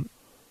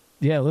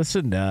 Yeah,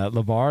 listen,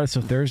 LaVar,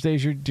 so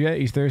Thursday's your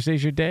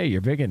day.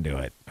 You're big into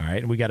it, all right?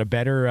 And we got a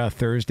better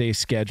Thursday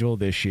schedule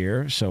this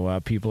year,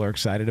 so people are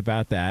excited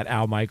about that.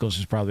 Al Michaels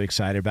is probably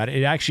excited about it.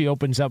 It actually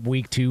opens up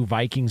week 2,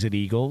 Vikings at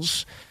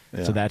Eagles,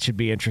 so that should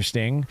be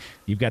interesting.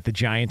 You've got the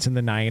Giants and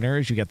the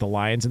Niners. You got the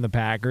Lions and the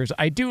Packers.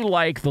 I do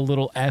like the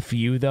little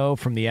FU, though,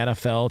 from the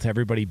NFL to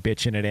everybody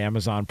bitching at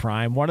Amazon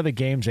Prime. One of the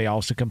games they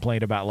also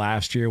complained about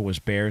last year was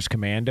Bears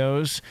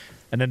Commandos.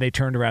 And then they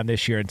turned around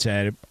this year and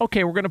said,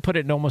 okay, we're going to put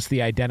it in almost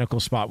the identical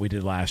spot we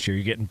did last year.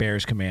 You're getting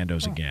Bears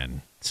Commandos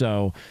again.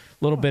 So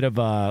little bit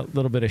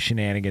of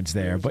shenanigans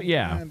there. But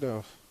yeah,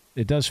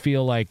 it does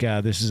feel like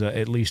this is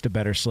at least a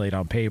better slate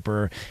on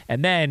paper.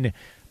 And then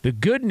the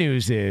good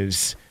news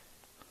is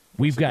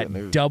we've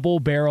got double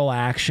barrel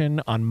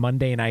action on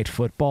Monday Night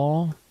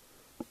Football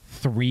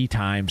 3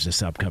 times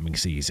this upcoming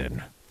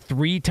season.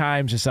 3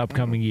 times this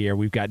upcoming year,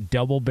 we've got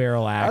double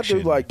barrel action.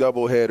 I do like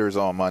double headers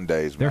on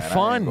Mondays, man. They're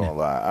fun. I ain't gonna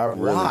lie. I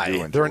really do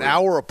enjoy They're an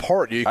hour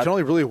apart. You can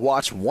only really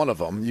watch one of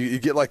them. You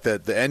get like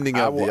the ending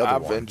of the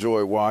other one. I've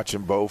enjoyed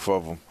watching both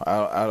of them.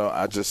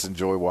 I just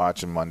enjoy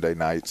watching Monday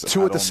nights.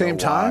 2 at the same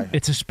time?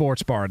 It's a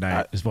sports bar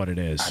night is what it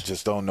is. I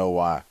just don't know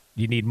why.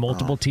 You need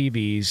multiple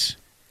TVs.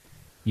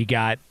 You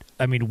got,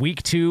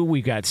 week 2,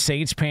 we've got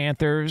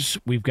Saints-Panthers.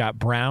 We've got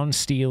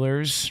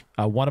Browns-Steelers.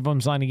 One of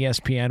them's on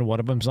ESPN.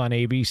 One of them's on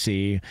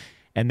ABC.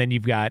 And then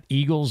you've got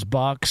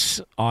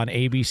Eagles-Bucks on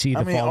ABC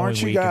the following week.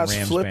 Aren't you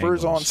guys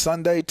flippers on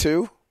Sunday,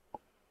 too?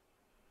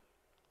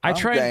 I'm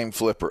a game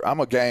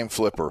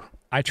flipper.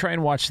 I try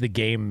and watch the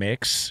game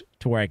mix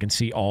to where I can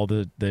see all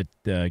the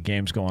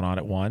games going on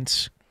at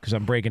once because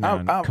I'm breaking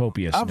down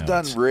copious notes. I've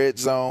done Red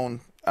Zone.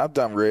 I've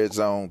done Red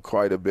Zone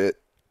quite a bit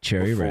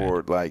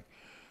before, like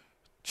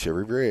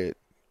Cherry Red.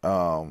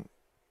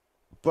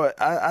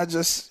 But I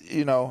just,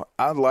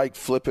 I like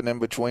flipping in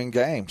between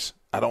games.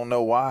 I don't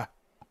know why.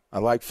 I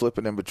like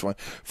flipping in between.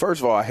 First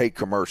of all, I hate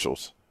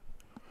commercials.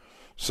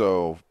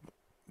 So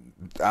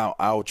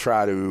I'll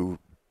try to,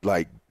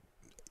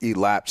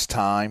 elapse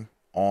time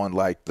on,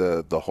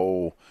 the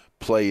whole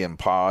play and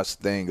pause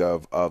thing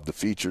of the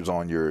features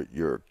on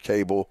your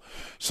cable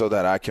so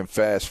that I can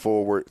fast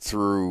forward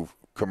through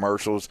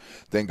commercials,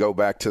 then go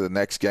back to the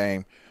next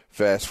game,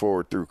 fast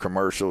forward through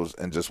commercials,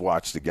 and just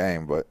watch the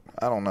game. But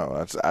I don't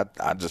know.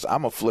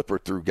 I'm a flipper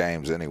through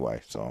games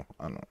anyway, so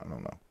I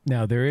don't know.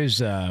 Now there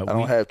is. I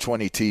don't have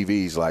 20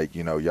 TVs like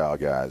y'all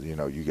guys. You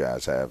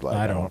guys have.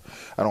 I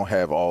don't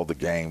have all the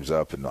games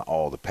up and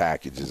all the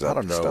packages up. I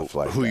don't know stuff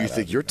like who that. you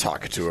think you're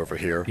talking to over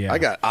here. Yeah. I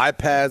got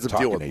iPads. I'm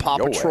dealing with Paw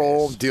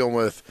Patrol. I'm dealing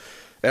with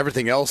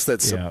everything else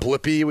that's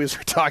blippy we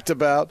talked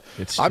about.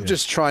 I'm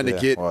just trying to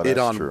get it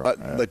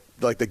on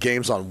like the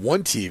games on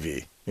one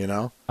TV.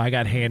 I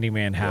got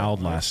Handyman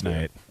Howled last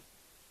night.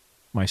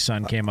 My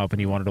son came up and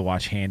he wanted to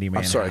watch Handyman.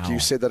 I'm sorry, Howl. can you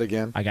say that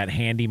again? I got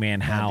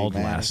Handyman Howled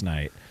last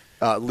night.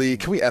 Lee,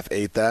 can we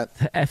F8 that?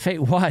 F8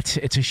 what?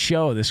 It's a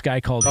show. This guy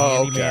called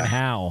Handyman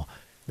Howl.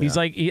 He's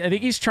I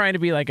think he's trying to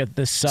be like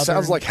the southern.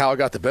 Sounds like Hal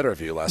got the better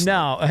of you last night.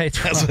 No,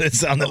 that's what it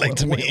sounded like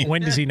to me.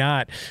 When does he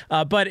not?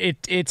 But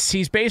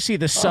he's basically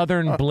the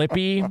southern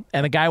Blippy,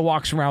 and the guy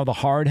walks around with a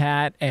hard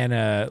hat and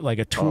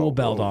a tool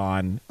belt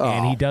on,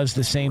 and he does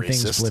the same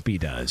things Blippy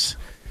does.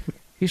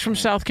 He's from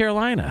South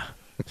Carolina.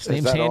 His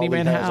name's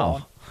Handyman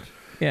Hal.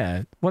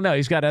 Yeah. Well, no,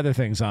 he's got other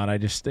things on. I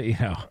just,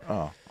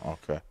 Oh,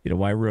 okay.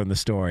 Why ruin the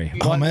story?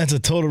 Oh, man, that's a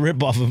total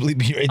ripoff of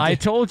Blippy right there. I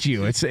told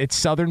you. It's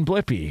Southern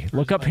Blippy.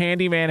 Look up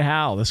Handyman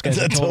Hal. This guy's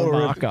a total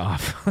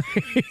knockoff.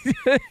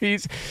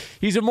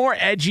 He's a more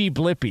edgy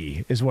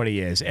Blippy is what he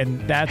is.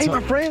 And that's Hey,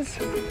 my friends.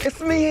 It's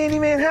me,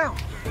 Handyman Hal.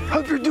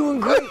 Hope you're doing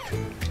great.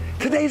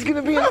 Today's going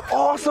to be an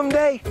awesome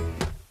day.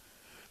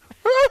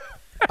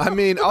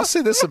 I'll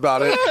say this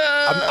about it.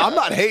 I'm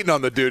not hating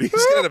on the dude. He's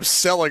going to end up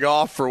selling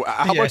off for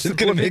how much he's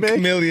going to make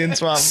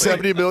millions. Probably.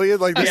 $70 million?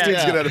 Like, this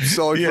dude's going to end up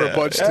selling for a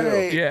bunch, too.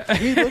 Hey,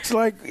 he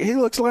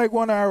looks like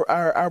one of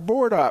our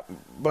board op,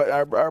 but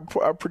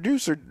our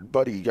producer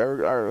buddy.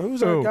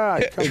 Who's our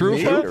guy?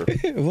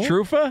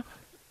 Trufa?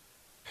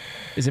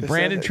 Is it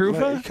Brandon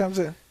Trufa? He comes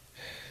in.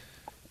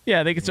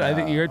 Yeah, I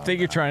think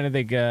you're trying to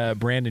think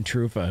Brandon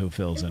Trufa who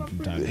fills in from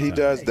time to time. He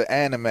does the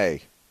anime.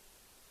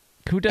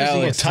 Who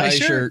does the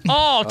Tie-Shirt?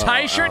 Oh,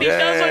 Tie-Shirt? He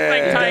does look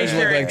like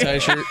Tie-Shirt. He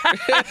does look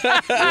like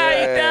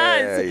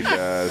Tie-Shirt. He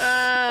does.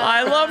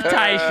 I love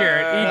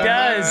Tie-Shirt. He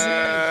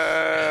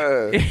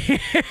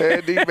does.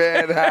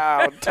 Handyman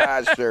Hal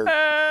Tie-Shirt.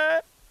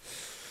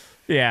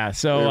 Yeah,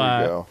 so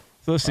there we go.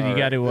 So listen, you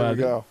got to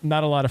go.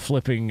 not a lot of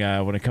flipping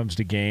when it comes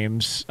to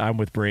games. I'm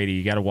with Brady.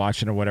 You got to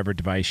watch it on whatever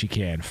device you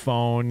can.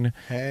 Phone,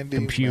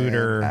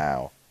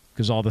 computer.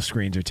 Because all the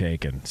screens are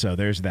taken. So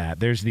there's that.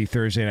 There's the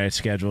Thursday night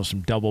schedule,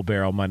 some double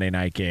barrel Monday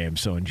night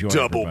games. So enjoy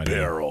Double everybody.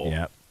 barrel.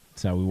 Yep.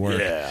 That's how we work.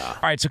 Yeah.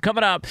 All right, so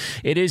coming up,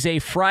 it is a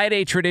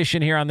Friday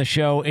tradition here on the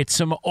show. It's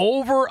some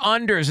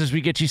over-unders as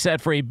we get you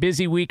set for a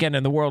busy weekend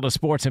in the world of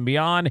sports and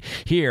beyond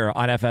here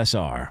on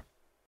FSR.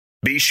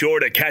 Be sure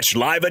to catch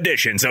live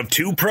editions of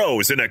Two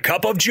Pros and a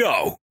Cup of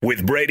Joe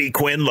with Brady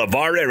Quinn,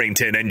 LaVar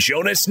Arrington, and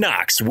Jonas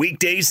Knox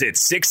weekdays at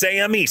 6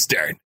 a.m.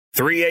 Eastern,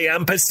 3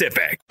 a.m.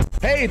 Pacific.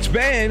 Hey, it's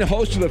Ben,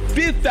 host of the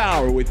Fifth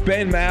Hour with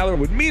Ben Maller. It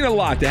would mean a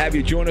lot to have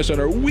you join us on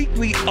our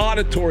weekly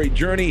auditory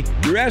journey.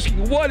 You're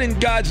asking, what in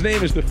God's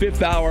name is the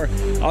Fifth Hour?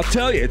 I'll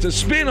tell you, it's a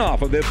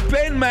spin-off of the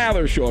Ben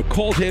Maller Show, a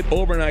cult hit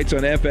overnights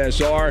on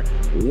FSR.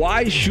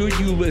 Why should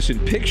you listen?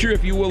 Picture,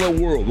 if you will, a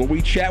world where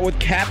we chat with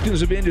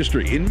captains of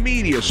industry in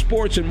media,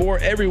 sports, and more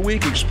every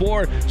week.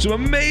 Explore some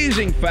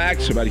amazing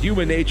facts about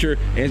human nature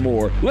and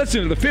more.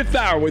 Listen to the Fifth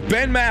Hour with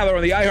Ben Maller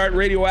on the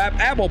iHeartRadio app,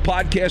 Apple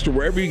Podcast, or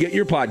wherever you get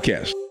your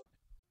podcasts.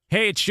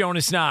 Hey, it's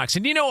Jonas Knox,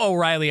 and you know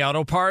O'Reilly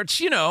Auto Parts.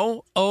 You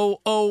know,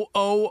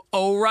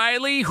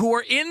 O'Reilly, who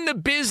are in the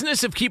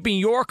business of keeping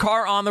your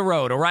car on the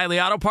road. O'Reilly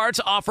Auto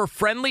Parts offer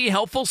friendly,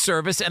 helpful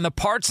service and the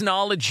parts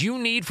knowledge you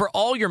need for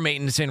all your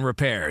maintenance and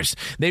repairs.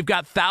 They've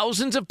got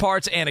thousands of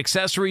parts and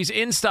accessories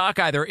in stock,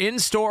 either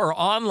in-store or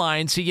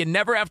online, so you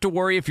never have to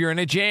worry if you're in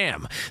a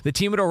jam. The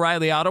team at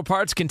O'Reilly Auto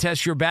Parts can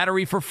test your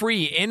battery for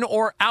free in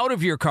or out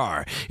of your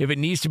car. If it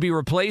needs to be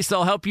replaced,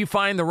 they'll help you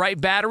find the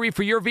right battery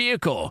for your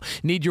vehicle.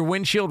 Need your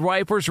windshield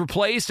wipers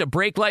replaced, a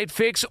brake light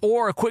fix,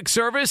 or a quick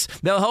service?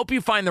 They'll help you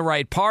find the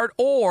right part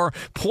or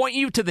point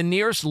you to the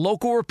nearest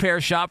local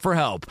repair shop for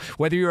help.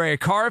 Whether you're a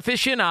car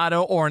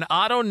aficionado or an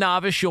auto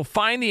novice, you'll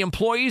find the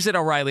employees at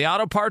O'Reilly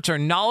Auto Parts are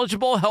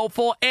knowledgeable,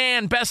 helpful,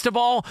 and best of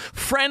all,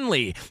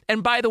 friendly.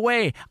 And by the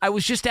way, I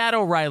was just at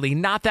O'Reilly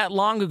not that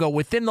long ago,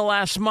 within the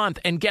last month,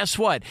 and guess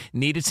what?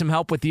 Needed some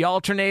help with the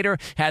alternator,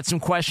 had some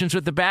questions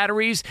with the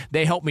batteries.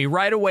 They helped me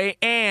right away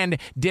and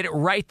did it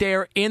right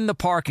there in the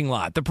parking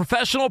lot. The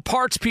professional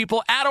parts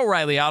people at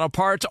O'Reilly Auto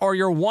Parts are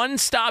your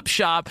one-stop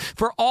shop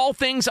for all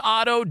things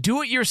auto,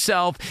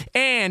 do-it-yourself,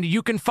 and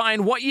you can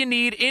find what you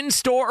need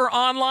in-store or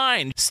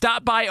online.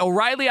 Stop by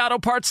O'Reilly Auto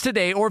Parts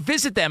today or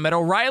visit them at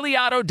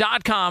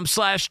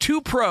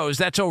O'ReillyAuto.com/2pros.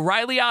 That's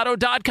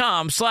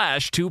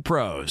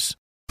O'ReillyAuto.com/2pros.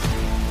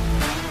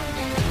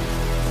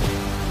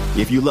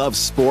 If you love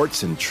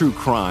sports and true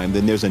crime,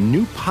 then there's a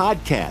new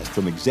podcast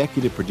from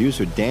executive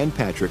producer Dan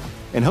Patrick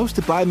and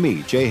hosted by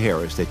me, Jay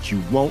Harris, that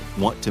you won't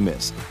want to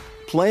miss.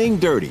 Playing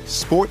Dirty: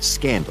 Sports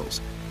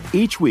Scandals.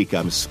 Each week,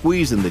 I'm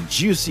squeezing the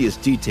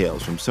juiciest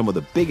details from some of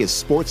the biggest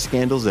sports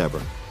scandals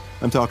ever.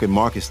 I'm talking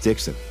Marcus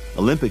Dixon,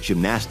 Olympic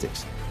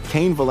gymnastics,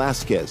 Cain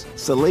Velasquez,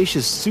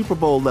 salacious Super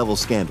Bowl-level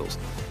scandals.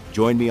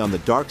 Join me on the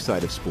dark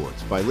side of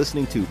sports by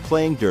listening to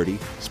Playing Dirty: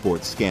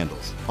 Sports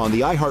Scandals on the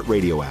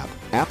iHeartRadio app,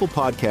 Apple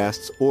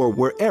Podcasts, or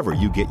wherever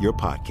you get your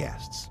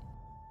podcasts.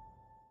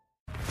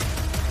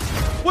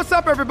 What's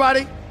up,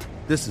 everybody?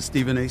 This is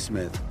Stephen A.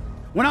 Smith.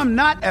 When I'm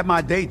not at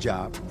my day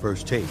job,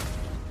 First Take,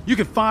 you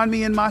can find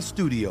me in my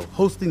studio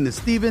hosting the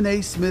Stephen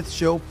A. Smith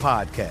Show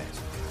podcast.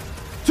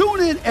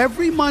 Tune in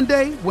every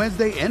Monday,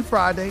 Wednesday, and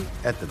Friday,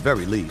 at the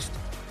very least,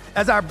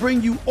 as I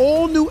bring you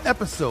all new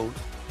episodes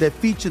that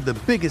feature the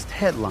biggest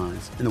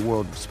headlines in the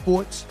world of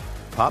sports,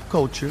 pop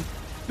culture,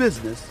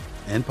 business,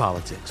 and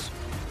politics.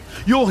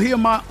 You'll hear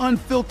my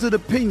unfiltered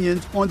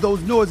opinions on those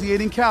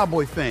nauseating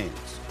Cowboy fans,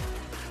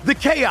 the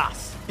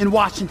chaos in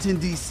Washington,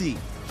 D.C.,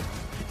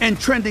 and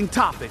trending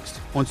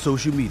topics on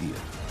social media,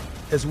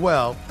 as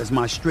well as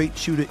my straight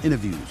shooter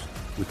interviews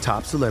with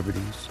top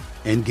celebrities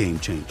and game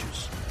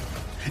changers.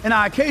 And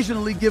I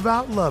occasionally give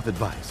out love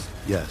advice.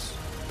 Yes,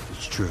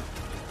 it's true.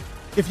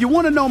 If you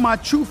want to know my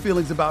true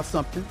feelings about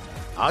something,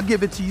 I'll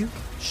give it to you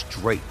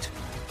straight.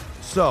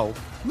 So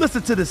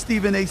listen to the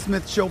Stephen A.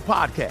 Smith Show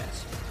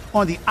podcast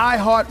on the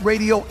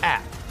iHeartRadio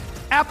app,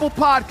 Apple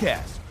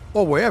Podcasts,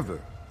 or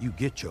wherever you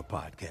get your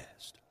podcast.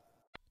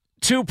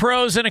 Two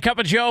pros and a cup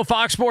of Joe,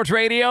 Fox Sports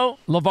Radio.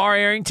 LaVar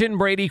Arrington,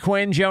 Brady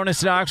Quinn,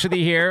 Jonas Knox with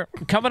you here.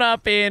 Coming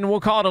up in, we'll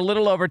call it a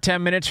little over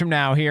 10 minutes from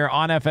now here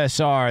on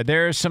FSR,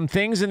 there's some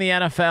things in the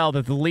NFL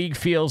that the league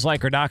feels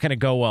like are not going to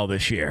go well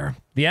this year.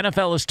 The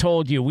NFL has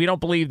told you, we don't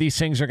believe these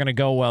things are going to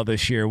go well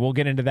this year. We'll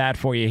get into that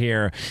for you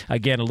here,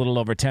 again, a little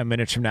over 10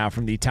 minutes from now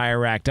from the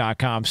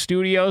TireRack.com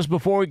studios.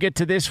 Before we get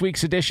to this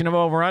week's edition of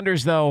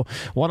Over-Unders, though,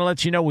 want to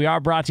let you know we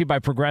are brought to you by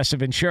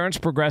Progressive Insurance.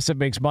 Progressive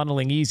makes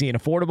bundling easy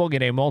and affordable.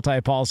 Get a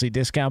multi-policy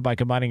discount by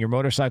combining your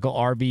motorcycle,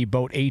 RV,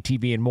 boat,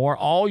 ATV, and more.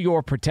 All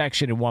your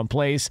protection in one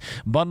place.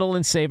 Bundle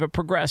and save at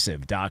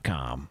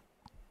Progressive.com.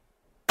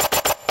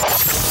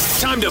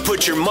 Time to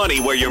put your money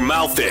where your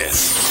mouth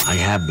is. I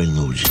have been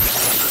losing.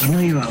 You know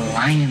you're a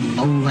lying,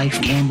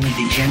 low-life gambling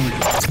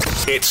degenerate.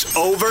 It's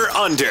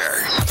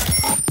Over-Under.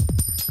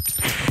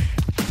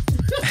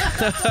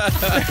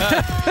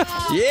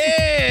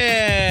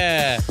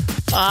 Yeah.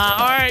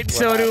 All right,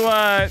 so to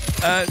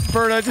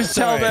Berto, just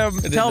tell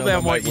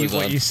them what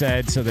you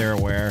said so they're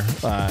aware,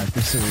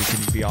 just so we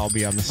can all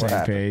be on the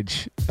same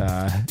page.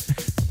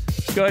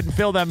 Go ahead and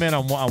fill them in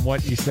on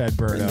what you said,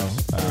 Berto. In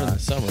the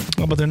summer.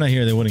 Oh, but they're not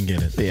here. They wouldn't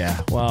get it. Yeah,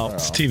 well,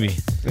 it's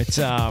TV. It's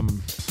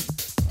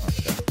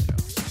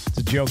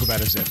a joke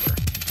about a zipper.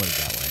 Put it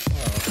that way.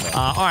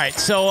 All right,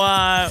 so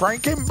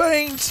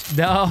Frankenbeans.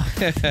 No,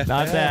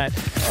 not that.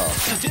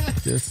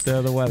 Just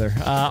the weather.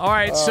 All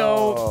right,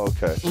 so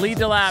lead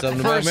the lap.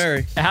 First,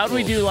 how did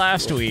we do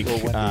last week?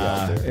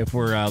 If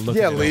we're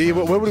looking. Yeah, Lee.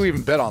 What did we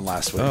even bet on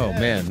last week? Oh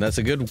man, that's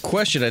a good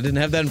question. I didn't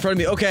have that in front of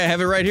me. Okay, I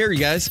have it right here, you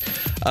guys.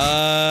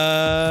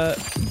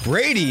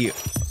 Brady.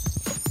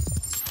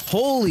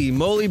 Holy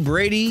moly,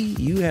 Brady!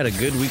 You had a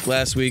good week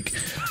last week.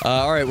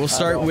 All right, we'll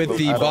start with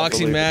the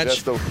boxing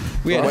match.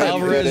 We had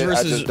Alvarez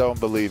versus. I just don't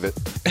believe it.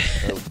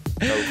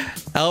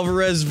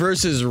 Alvarez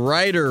versus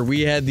Ryder.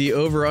 We had the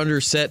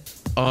over/under set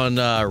on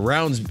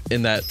rounds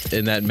in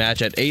that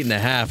match at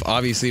 8.5.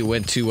 Obviously, it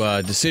went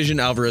to decision.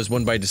 Alvarez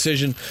won by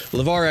decision.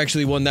 LaVar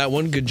actually won that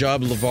one. Good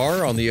job,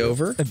 LaVar, on the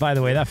over. And by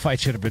the way, that fight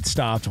should have been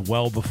stopped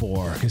well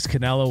before because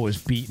Canelo was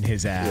beating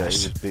his ass. Yeah, he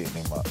was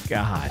beating him up.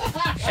 God.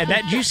 And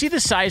did you see the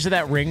size of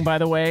that ring, by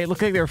the way? It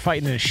looked like they were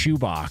fighting in a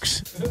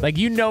shoebox. Like,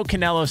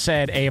 Canelo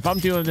said, hey, if I'm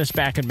doing this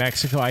back in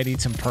Mexico, I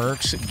need some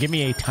perks. Give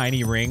me a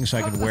tiny ring so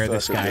I can wear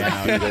this guy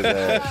out.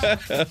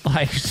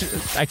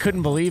 I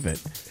couldn't believe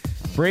it.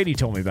 Brady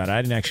told me about it.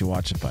 I didn't actually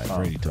watch the fight.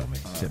 Brady told me.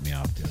 Tipped me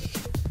off to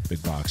it.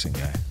 Big boxing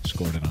guy.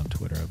 Scored it on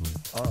Twitter, I believe.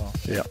 Oh,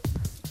 yeah.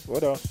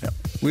 What else? Yep.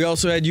 We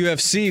also had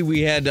UFC.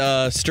 We had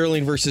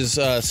Sterling versus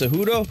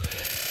Cejudo.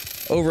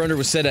 Over-under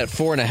was set at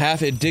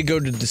 4.5. It did go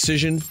to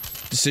decision.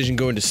 Decision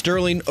going to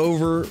Sterling.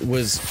 Over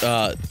was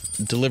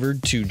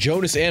delivered to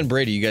Jonas and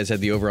Brady. You guys had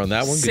the over on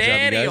that one. Good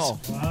job, you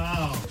guys.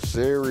 Wow.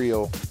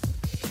 Cereal.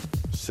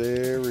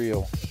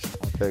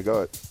 Okay, go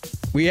ahead.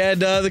 We had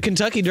the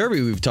Kentucky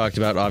Derby we've talked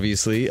about,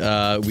 obviously.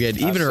 We had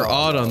even or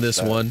odd on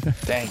this one.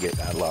 Dang it,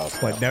 I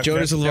lost.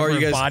 Jonas and LaVar, you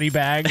guys. Body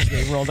bags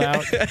they rolled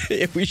out.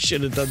 Yeah, we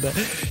should have done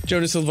that.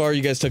 Jonas and LaVar,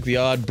 you guys took the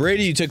odd.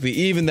 Brady, you took the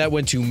even. That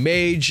went to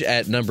Mage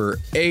at number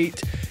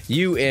 8.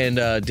 You and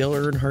Dale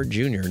Earnhardt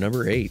Jr.,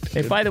 number 8.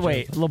 Hey, by the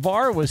way,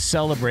 LaVar was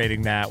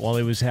celebrating that while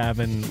he was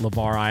having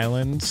LaVar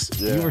Islands.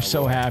 Yeah, you were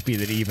so happy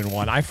that he even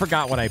won. I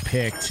forgot what I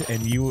picked,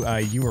 and you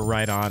were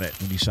right on it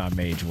when you saw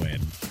Mage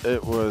win.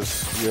 It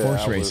was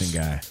horse racing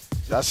guy.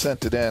 I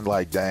sent it in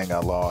like, dang, I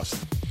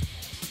lost.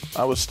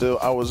 I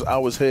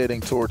was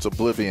heading towards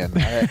oblivion.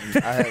 I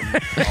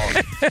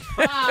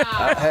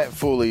hadn't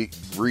fully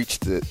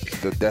reached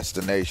the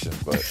destination,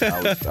 but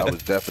I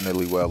was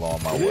definitely well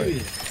on my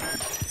way.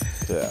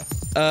 Yeah.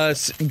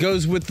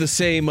 Goes with the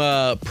same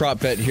prop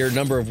bet here.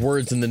 Number of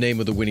words in the name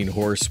of the winning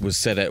horse was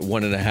set at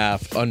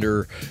 1.5.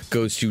 Under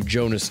goes to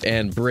Jonas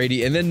and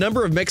Brady. And then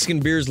number of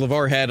Mexican beers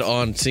LaVar had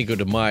on Cinco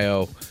de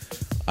Mayo.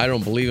 I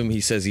don't believe him.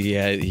 He says he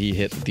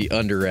hit the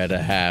under at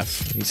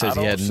 1/2. He says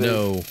he had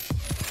no.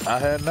 I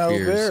had no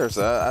beers.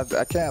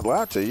 I can't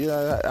lie to you.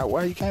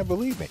 Why you can't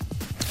believe me?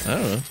 I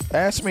don't know.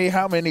 Ask me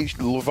how many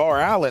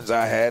LaVar Islands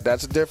I had.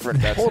 That's different.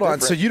 Hold on.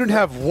 So you didn't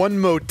have one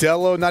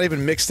Modelo, not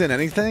even mixed in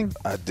anything?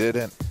 I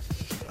didn't.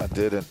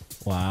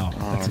 Wow.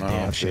 That's a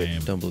damn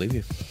shame. Don't believe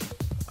you.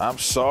 I'm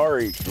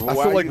sorry. I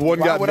feel like one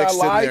got mixed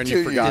in there and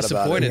you forgot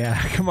about it.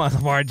 Yeah, come on,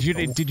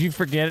 LaVar. Did you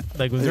forget?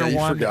 Like, was there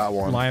one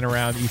lying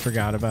around that you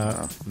forgot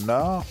about?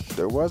 No,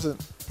 there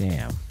wasn't.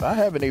 Damn. I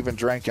haven't even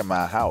drank in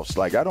my house.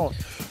 Like,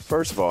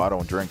 first of all, I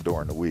don't drink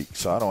during the week,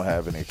 so I don't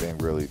have anything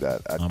really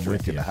that I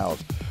drink in the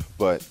house.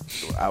 But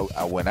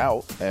I went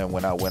out, and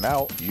when I went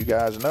out, you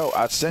guys know,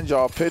 I'd send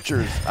y'all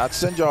pictures. I'd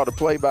send y'all the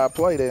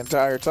play-by-play the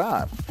entire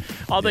time.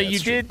 Although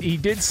he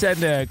did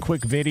send a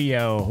quick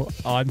video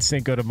on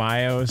Cinco de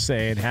Mayo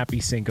saying "Happy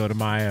Cinco de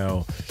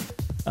Mayo,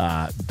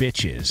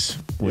 bitches."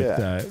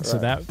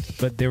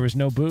 But there was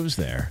no booze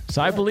there,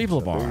 so I believe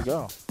LaVar. There you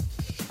go.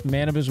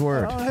 Man of his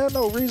word. I had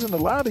no reason to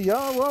lie to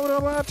y'all. Why would I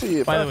lie to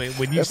you? By the way,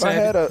 when you if I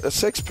had a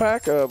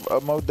 6-pack of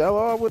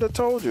Modelo, I would have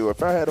told you.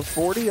 If I had a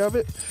 40 of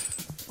it,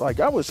 like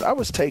I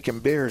was taking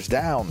beers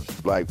down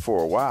like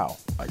for a while.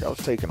 Like I was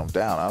taking them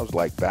down. I was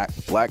like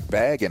black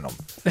bagging them.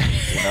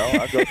 You know,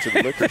 I go to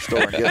the liquor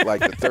store and get like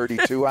the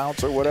 32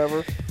 ounce or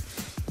whatever.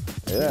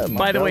 Yeah.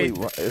 By the way,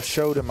 it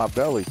showed in my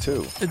belly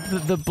too.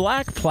 The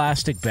black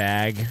plastic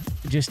bag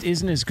just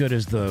isn't as good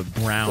as the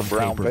brown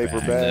paper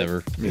bag.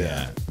 Never.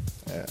 Yeah.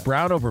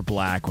 Brown over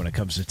black when it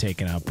comes to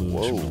taking out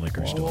booze from the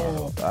liquor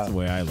store. That's the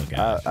way I look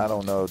at it. I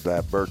don't know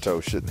that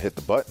Berto shouldn't hit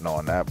the button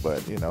on that,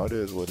 but, you know, it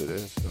is what it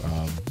is.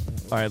 So.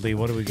 All right, Lee,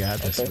 what do we got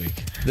this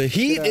week? The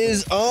Heat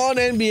is on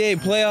NBA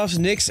playoffs.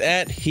 Knicks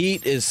at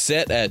Heat is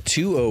set at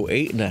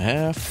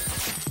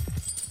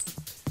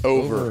 208.5.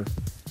 Over.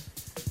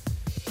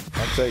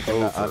 I'm taking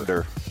the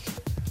under.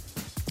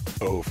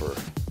 Over.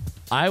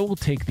 I will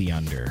take the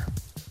under.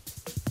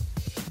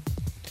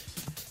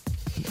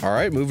 All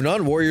right, moving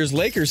on.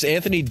 Warriors-Lakers.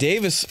 Anthony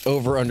Davis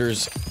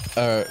over-unders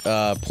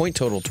point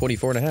total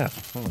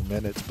 24.5.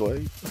 Minutes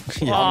played.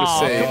 Yeah, I'm just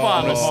saying. Come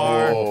on,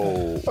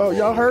 LaVar. Oh,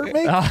 y'all heard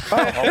me?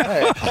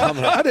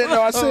 I didn't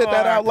know I said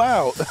that out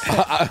loud.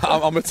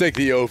 I'm going to take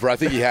the over. I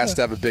think he has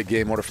to have a big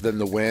game in order for them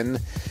to win,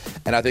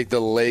 and I think the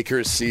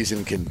Lakers'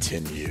 season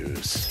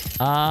continues.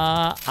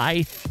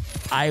 I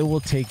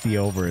will take the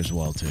over as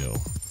well, too.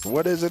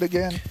 What is it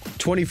again?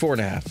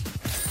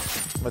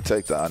 24.5. I'm going to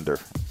take the under.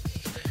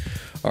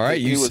 All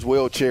right, he was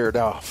wheelchaired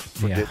off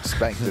for getting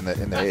spanked in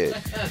the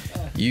head.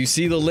 You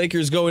see the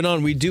Lakers going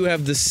on. We do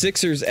have the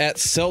Sixers at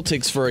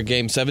Celtics for a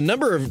Game 7.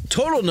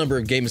 Total number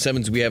of Game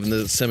 7s we have in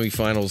the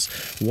semifinals,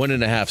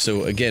 1.5.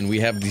 So, again, we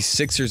have the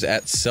Sixers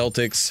at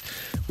Celtics.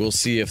 We'll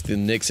see if the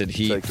Knicks at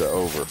Heat. Take the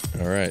over.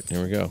 All right,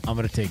 here we go. I'm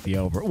going to take the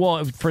over.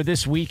 Well, for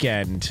this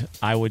weekend,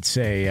 I would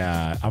say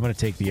I'm going to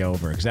take the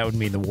over because that would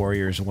mean the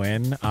Warriors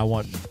win. I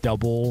want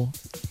double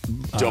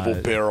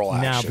barrel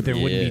action. No, but there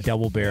wouldn't be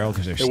double barrel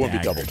because they're staggered. It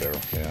wouldn't be double barrel,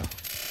 yeah.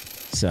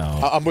 So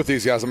I'm with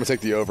these guys. I'm going to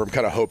take the over. I'm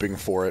kind of hoping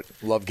for it.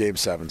 Love Game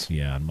 7s.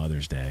 Yeah, on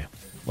Mother's Day.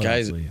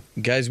 Guys,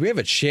 we have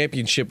a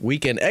championship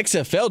weekend,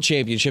 XFL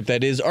championship,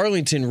 that is.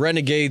 Arlington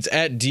Renegades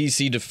at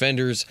DC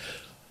Defenders.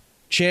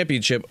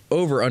 Championship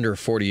over under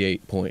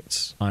 48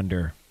 points.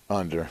 Under.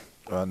 I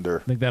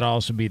think that'll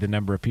also be the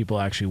number of people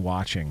actually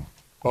watching.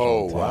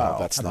 Oh, wow.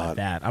 That's How not about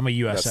that. I'm a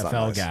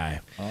USFL nice.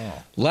 guy.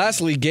 Oh.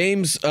 Lastly,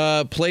 games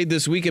played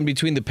this weekend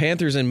between the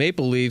Panthers and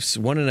Maple Leafs,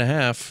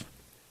 1.5.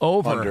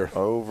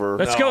 Over.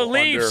 Let's go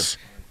Leafs.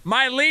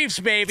 My Leafs,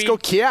 baby. Let's go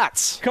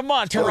Cats. Come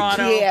on,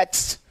 Toronto.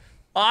 Cats.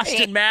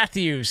 Austin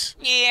Matthews.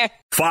 Yeah.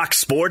 Fox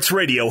Sports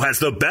Radio has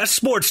the best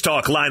sports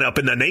talk lineup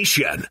in the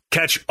nation.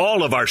 Catch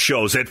all of our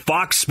shows at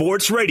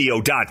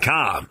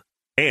foxsportsradio.com.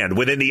 And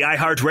within the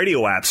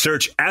iHeartRadio app,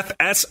 search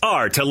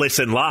FSR to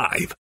listen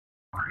live.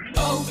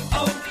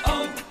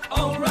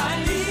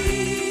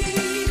 O'Reilly.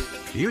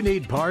 You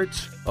need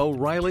parts?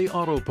 O'Reilly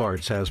Auto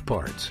Parts has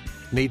parts.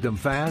 Need them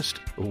fast?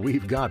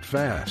 We've got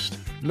fast.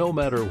 No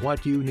matter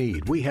what you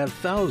need, we have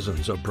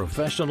thousands of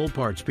professional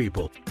parts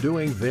people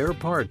doing their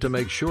part to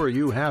make sure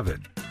you have it.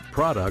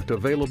 Product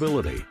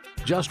availability.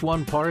 Just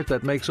one part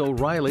that makes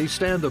O'Reilly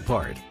stand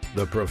apart.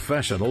 The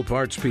professional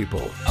parts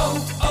people.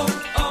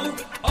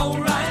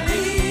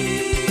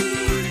 O'Reilly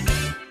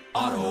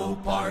Auto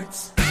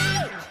Parts.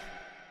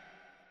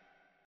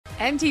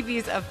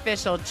 MTV's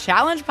official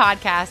Challenge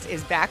podcast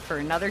is back for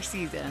another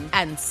season.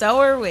 And so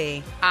are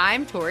we.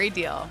 I'm Tori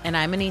Deal. And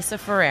I'm Anissa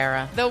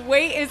Ferreira. The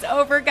wait is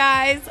over,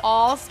 guys.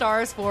 All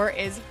Stars 4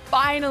 is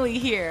finally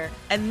here.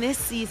 And this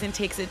season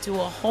takes it to a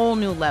whole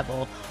new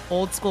level.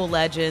 Old school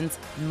legends,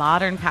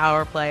 modern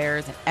power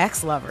players, and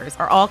ex-lovers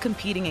are all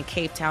competing in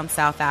Cape Town,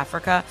 South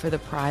Africa for the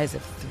prize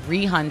of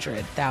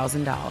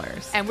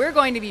 $300,000. And we're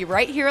going to be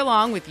right here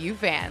along with you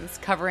fans,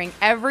 covering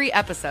every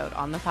episode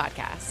on the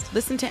podcast.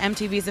 Listen to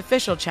MTV's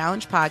official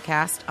Challenge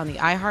podcast on the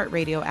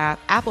iHeartRadio app,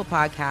 Apple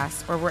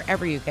Podcasts, or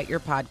wherever you get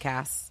your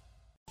podcasts.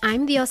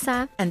 I'm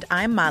Diosa. And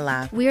I'm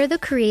Mala. We are the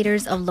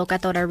creators of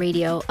Locatora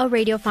Radio, a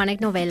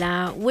radiophonic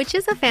novela, which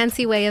is a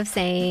fancy way of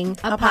saying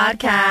a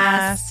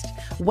podcast.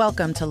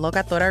 Welcome to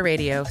Locatora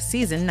Radio,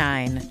 Season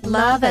 9.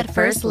 Love at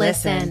first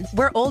listen.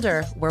 We're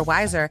older, we're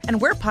wiser,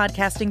 and we're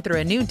podcasting through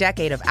a new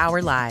decade of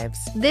our lives.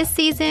 This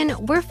season,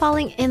 we're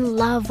falling in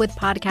love with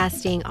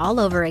podcasting all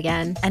over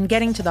again. And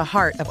getting to the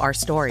heart of our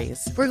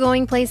stories. We're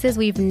going places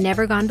we've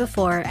never gone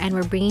before, and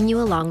we're bringing you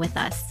along with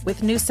us.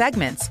 With new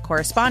segments,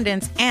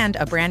 correspondence, and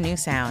a brand new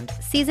sound.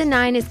 Season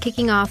 9 is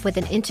kicking off with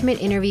an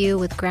intimate interview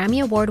with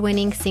Grammy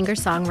Award-winning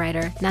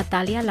singer-songwriter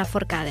Natalia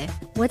Lafourcade.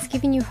 What's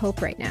giving you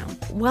hope right now?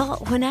 Well,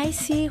 when I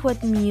see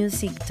what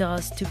music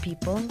does to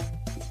people,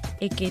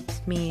 it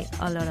gives me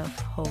a lot of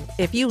hope.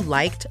 If you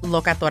liked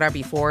Locatora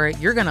before,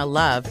 you're going to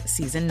love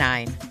Season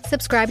 9.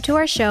 Subscribe to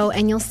our show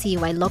and you'll see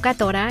why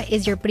Locatora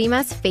is your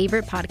prima's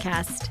favorite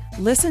podcast.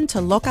 Listen to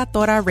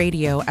Locatora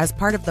Radio as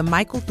part of the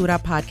My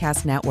Cultura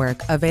Podcast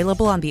Network,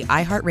 available on the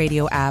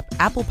iHeartRadio app,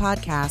 Apple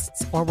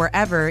Podcasts, or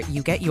wherever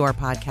you get your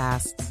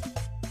podcasts.